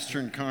of pastor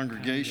and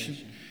congregation,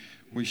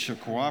 we shall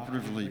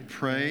cooperatively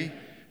pray,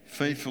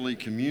 faithfully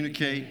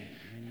communicate,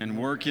 and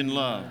work in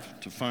love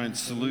to find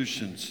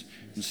solutions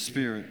in the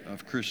spirit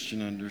of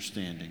Christian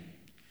understanding.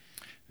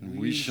 And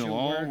we shall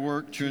all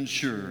work to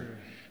ensure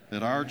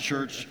that our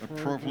church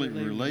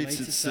appropriately relates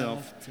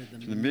itself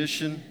to the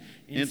mission,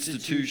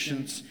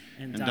 institutions,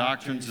 and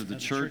doctrines of the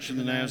Church of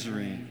the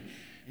Nazarene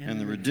and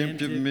the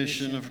redemptive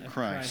mission of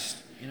Christ,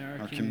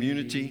 our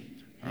community,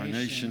 our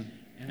nation,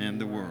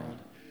 and the world.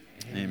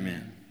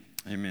 Amen.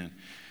 Amen.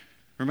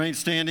 Remain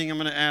standing. I'm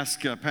going to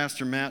ask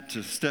Pastor Matt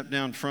to step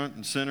down front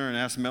and center and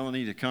ask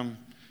Melanie to come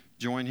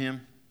join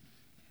him.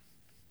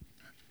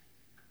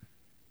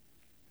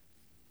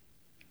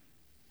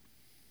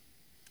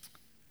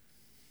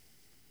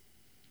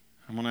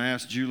 I'm going to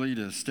ask Julie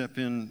to step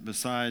in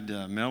beside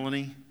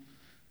Melanie.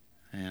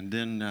 And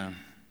then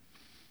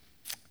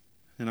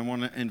I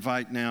want to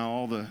invite now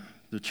all the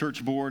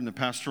church board and the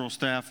pastoral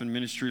staff and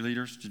ministry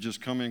leaders to just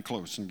come in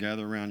close and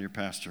gather around your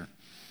pastor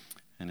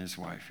and his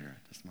wife here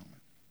at this moment.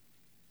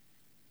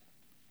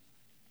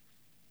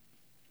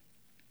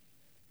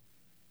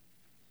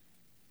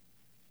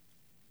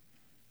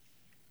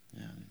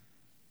 Yeah.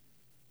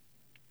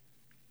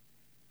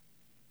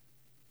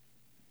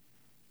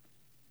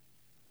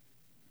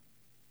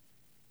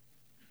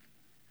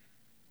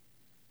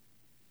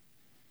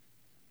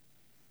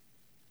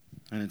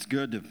 And it's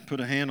good to put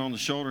a hand on the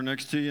shoulder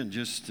next to you and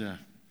just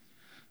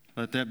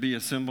let that be a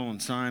symbol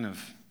and sign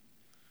of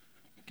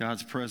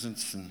God's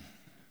presence and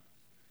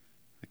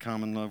the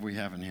common love we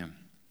have in him.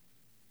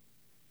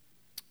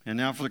 And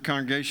now for the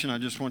congregation, I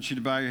just want you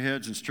to bow your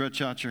heads and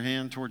stretch out your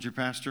hand towards your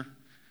pastor,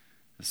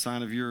 a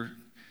sign of your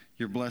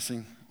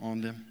blessing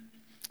on them.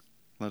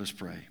 Let us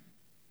pray.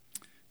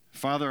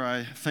 Father,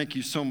 I thank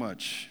you so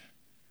much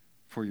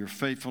for your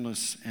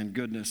faithfulness and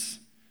goodness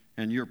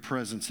and your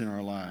presence in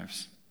our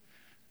lives.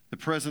 The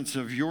presence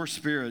of your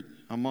Spirit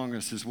among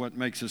us is what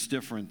makes us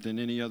different than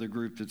any other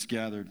group that's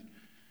gathered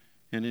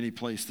in any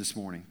place this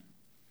morning.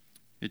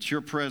 It's your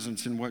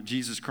presence in what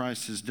Jesus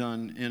Christ has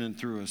done in and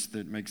through us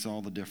that makes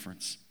all the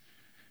difference.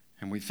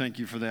 And we thank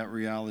you for that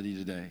reality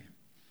today.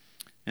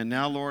 And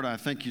now, Lord, I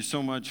thank you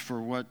so much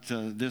for what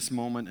this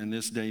moment and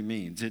this day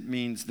means. It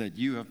means that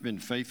you have been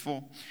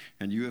faithful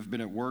and you have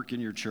been at work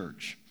in your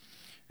church.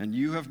 And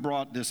you have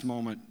brought this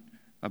moment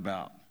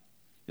about.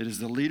 It is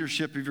the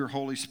leadership of your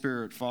Holy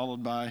Spirit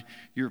followed by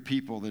your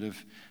people that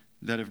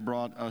have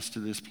brought us to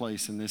this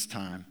place in this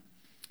time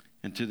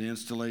and to the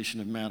installation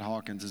of Matt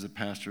Hawkins as a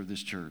pastor of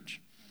this church.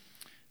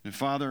 And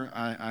Father,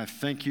 I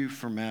thank you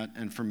for Matt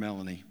and for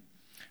Melanie.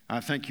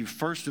 I thank you,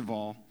 first of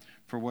all,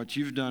 for what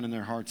you've done in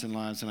their hearts and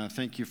lives, and I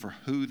thank you for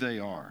who they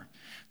are.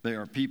 They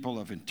are people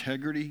of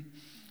integrity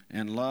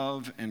and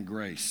love and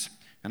grace.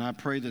 And I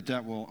pray that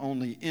that will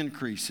only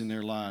increase in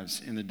their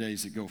lives in the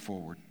days that go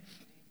forward.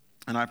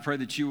 And I pray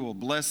that you will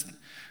bless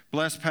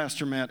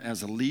Pastor Matt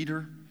as a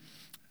leader,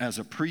 as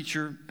a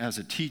preacher, as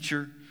a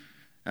teacher,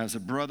 as a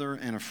brother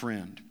and a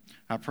friend.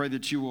 I pray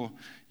that you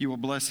will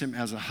bless him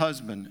as a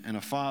husband and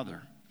a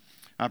father.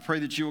 I pray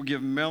that you will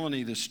give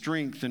Melanie the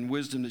strength and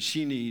wisdom that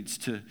she needs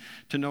to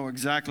know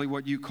exactly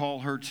what you call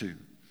her to.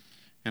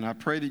 And I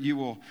pray that you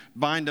will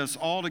bind us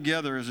all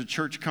together as a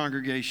church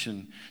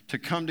congregation to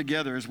come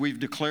together as we've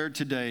declared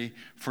today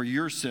for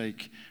your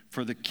sake,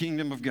 for the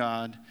kingdom of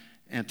God,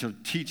 and to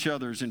teach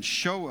others and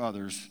show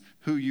others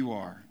who you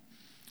are.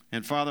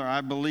 And Father,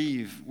 I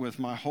believe with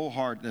my whole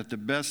heart that the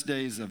best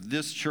days of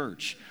this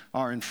church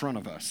are in front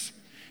of us.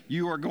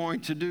 You are going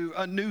to do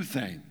a new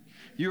thing.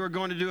 You are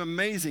going to do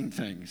amazing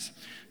things.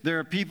 There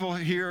are people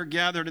here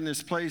gathered in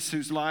this place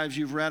whose lives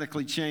you've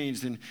radically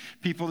changed, and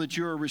people that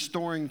you are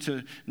restoring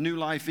to new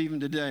life even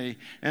today.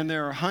 And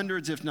there are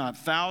hundreds, if not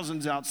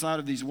thousands, outside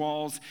of these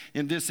walls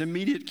in this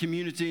immediate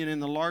community and in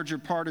the larger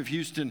part of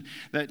Houston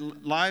that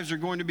lives are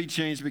going to be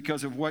changed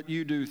because of what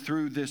you do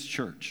through this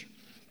church.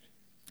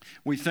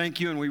 We thank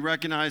you and we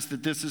recognize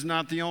that this is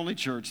not the only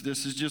church.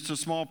 This is just a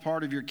small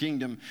part of your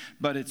kingdom,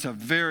 but it's a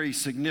very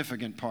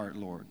significant part,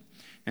 Lord.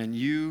 And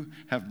you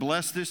have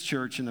blessed this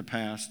church in the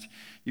past.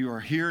 You are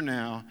here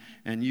now,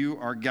 and you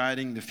are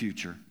guiding the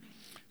future.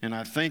 And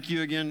I thank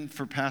you again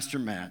for Pastor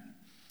Matt,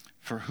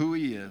 for who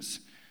he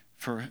is,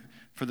 for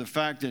the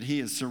fact that he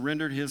has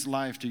surrendered his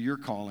life to your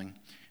calling,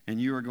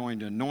 and you are going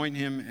to anoint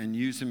him and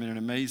use him in an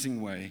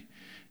amazing way.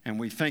 And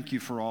we thank you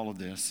for all of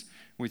this.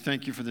 We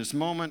thank you for this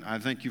moment. I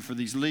thank you for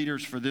these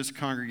leaders, for this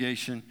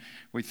congregation.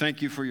 We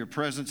thank you for your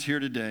presence here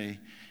today.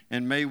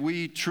 And may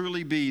we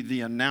truly be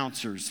the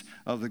announcers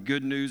of the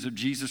good news of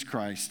Jesus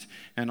Christ.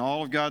 And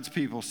all of God's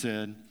people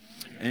said,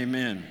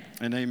 amen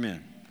and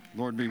amen.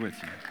 Lord be with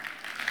you.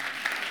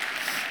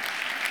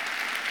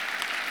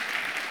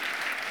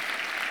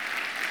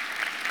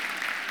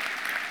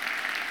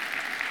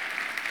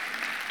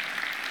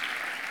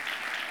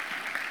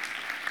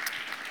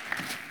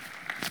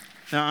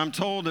 Now, I'm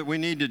told that we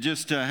need to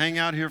just hang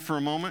out here for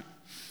a moment.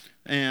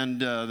 And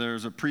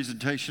there's a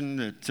presentation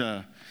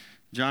that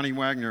Johnny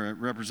Wagner,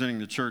 representing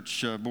the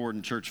church board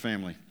and church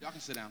family, Y'all can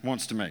sit down.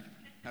 wants to make.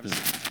 Have a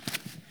seat.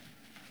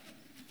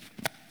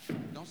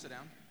 Don't sit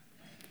down.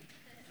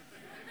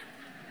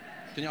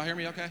 Can y'all hear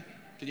me okay?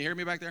 Can you hear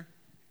me back there?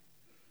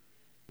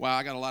 Wow,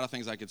 I got a lot of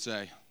things I could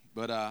say,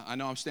 but I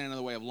know I'm standing in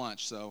the way of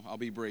lunch, so I'll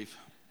be brief.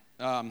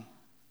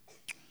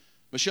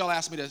 Michelle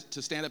asked me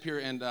to stand up here,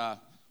 and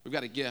we've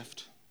got a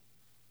gift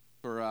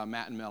for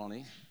Matt and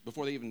Melanie.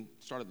 Before they even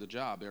started the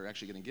job, they were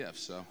actually getting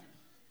gifts. So,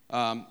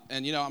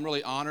 and you know, I'm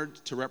really honored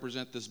to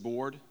represent this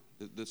board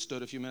that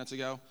stood a few minutes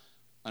ago.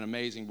 An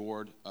amazing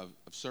board of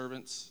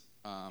servants,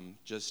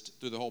 just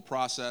through the whole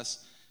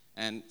process.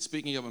 And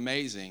speaking of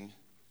amazing,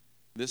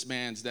 this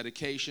man's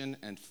dedication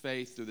and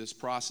faith through this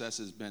process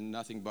has been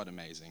nothing but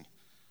amazing.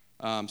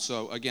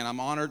 So again, I'm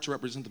honored to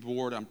represent the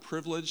board. I'm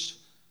privileged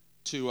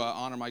to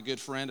honor my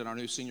good friend and our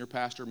new senior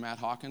pastor, Matt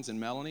Hawkins, and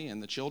Melanie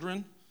and the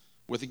children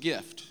with a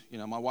gift. You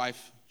know, my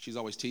wife, she's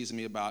always teasing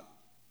me about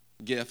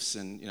gifts,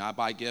 and you know, I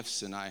buy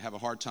gifts and I have a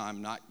hard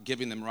time not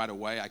giving them right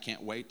away. I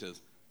can't wait to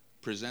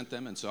present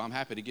them, and so I'm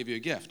happy to give you a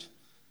gift.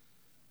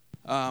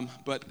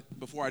 But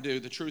before I do,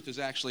 the truth is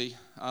actually,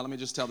 let me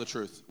just tell the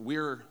truth.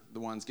 We're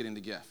the ones getting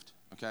the gift,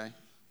 okay?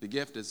 The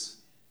gift is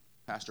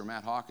Pastor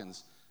Matt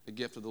Hawkins, the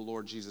gift of the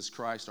Lord Jesus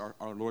Christ, our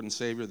Lord and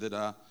Savior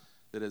that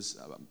has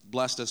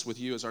blessed us with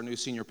you as our new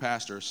senior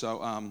pastor.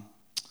 So,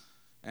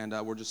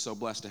 and we're just so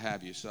blessed to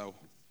have you. So,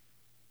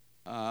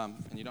 and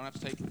you don't have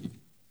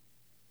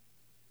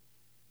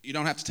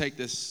to take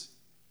this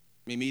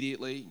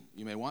immediately.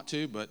 You may want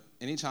to, but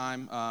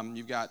anytime.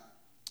 You've got,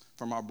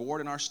 from our board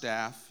and our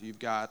staff, you've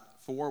got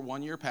 4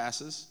 one-year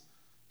passes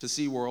to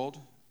SeaWorld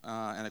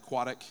and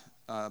Aquatica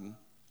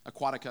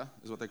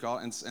is what they call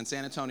it, and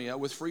San Antonio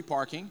with free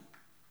parking.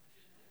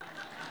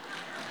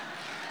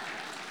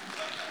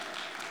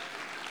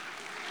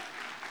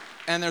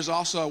 And there's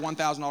also a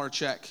 $1,000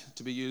 check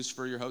to be used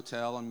for your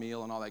hotel and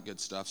meal and all that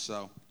good stuff.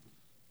 So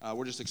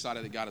we're just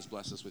excited that God has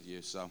blessed us with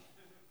you. So.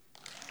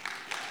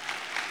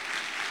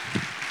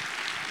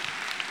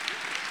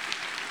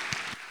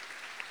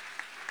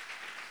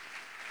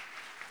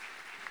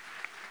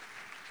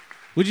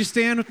 Would you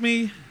stand with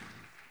me? I'm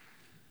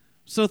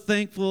so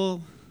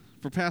thankful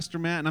for Pastor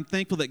Matt, and I'm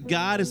thankful that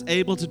God is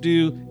able to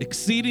do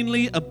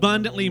exceedingly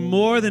abundantly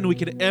more than we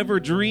could ever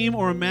dream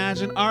or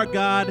imagine. Our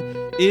God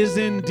is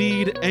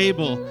indeed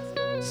able.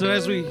 So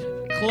as we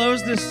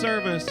close this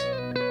service,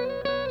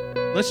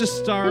 let's just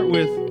start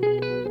with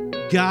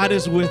God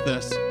is with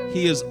us.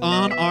 He is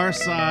on our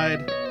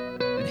side,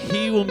 and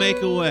He will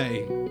make a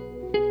way.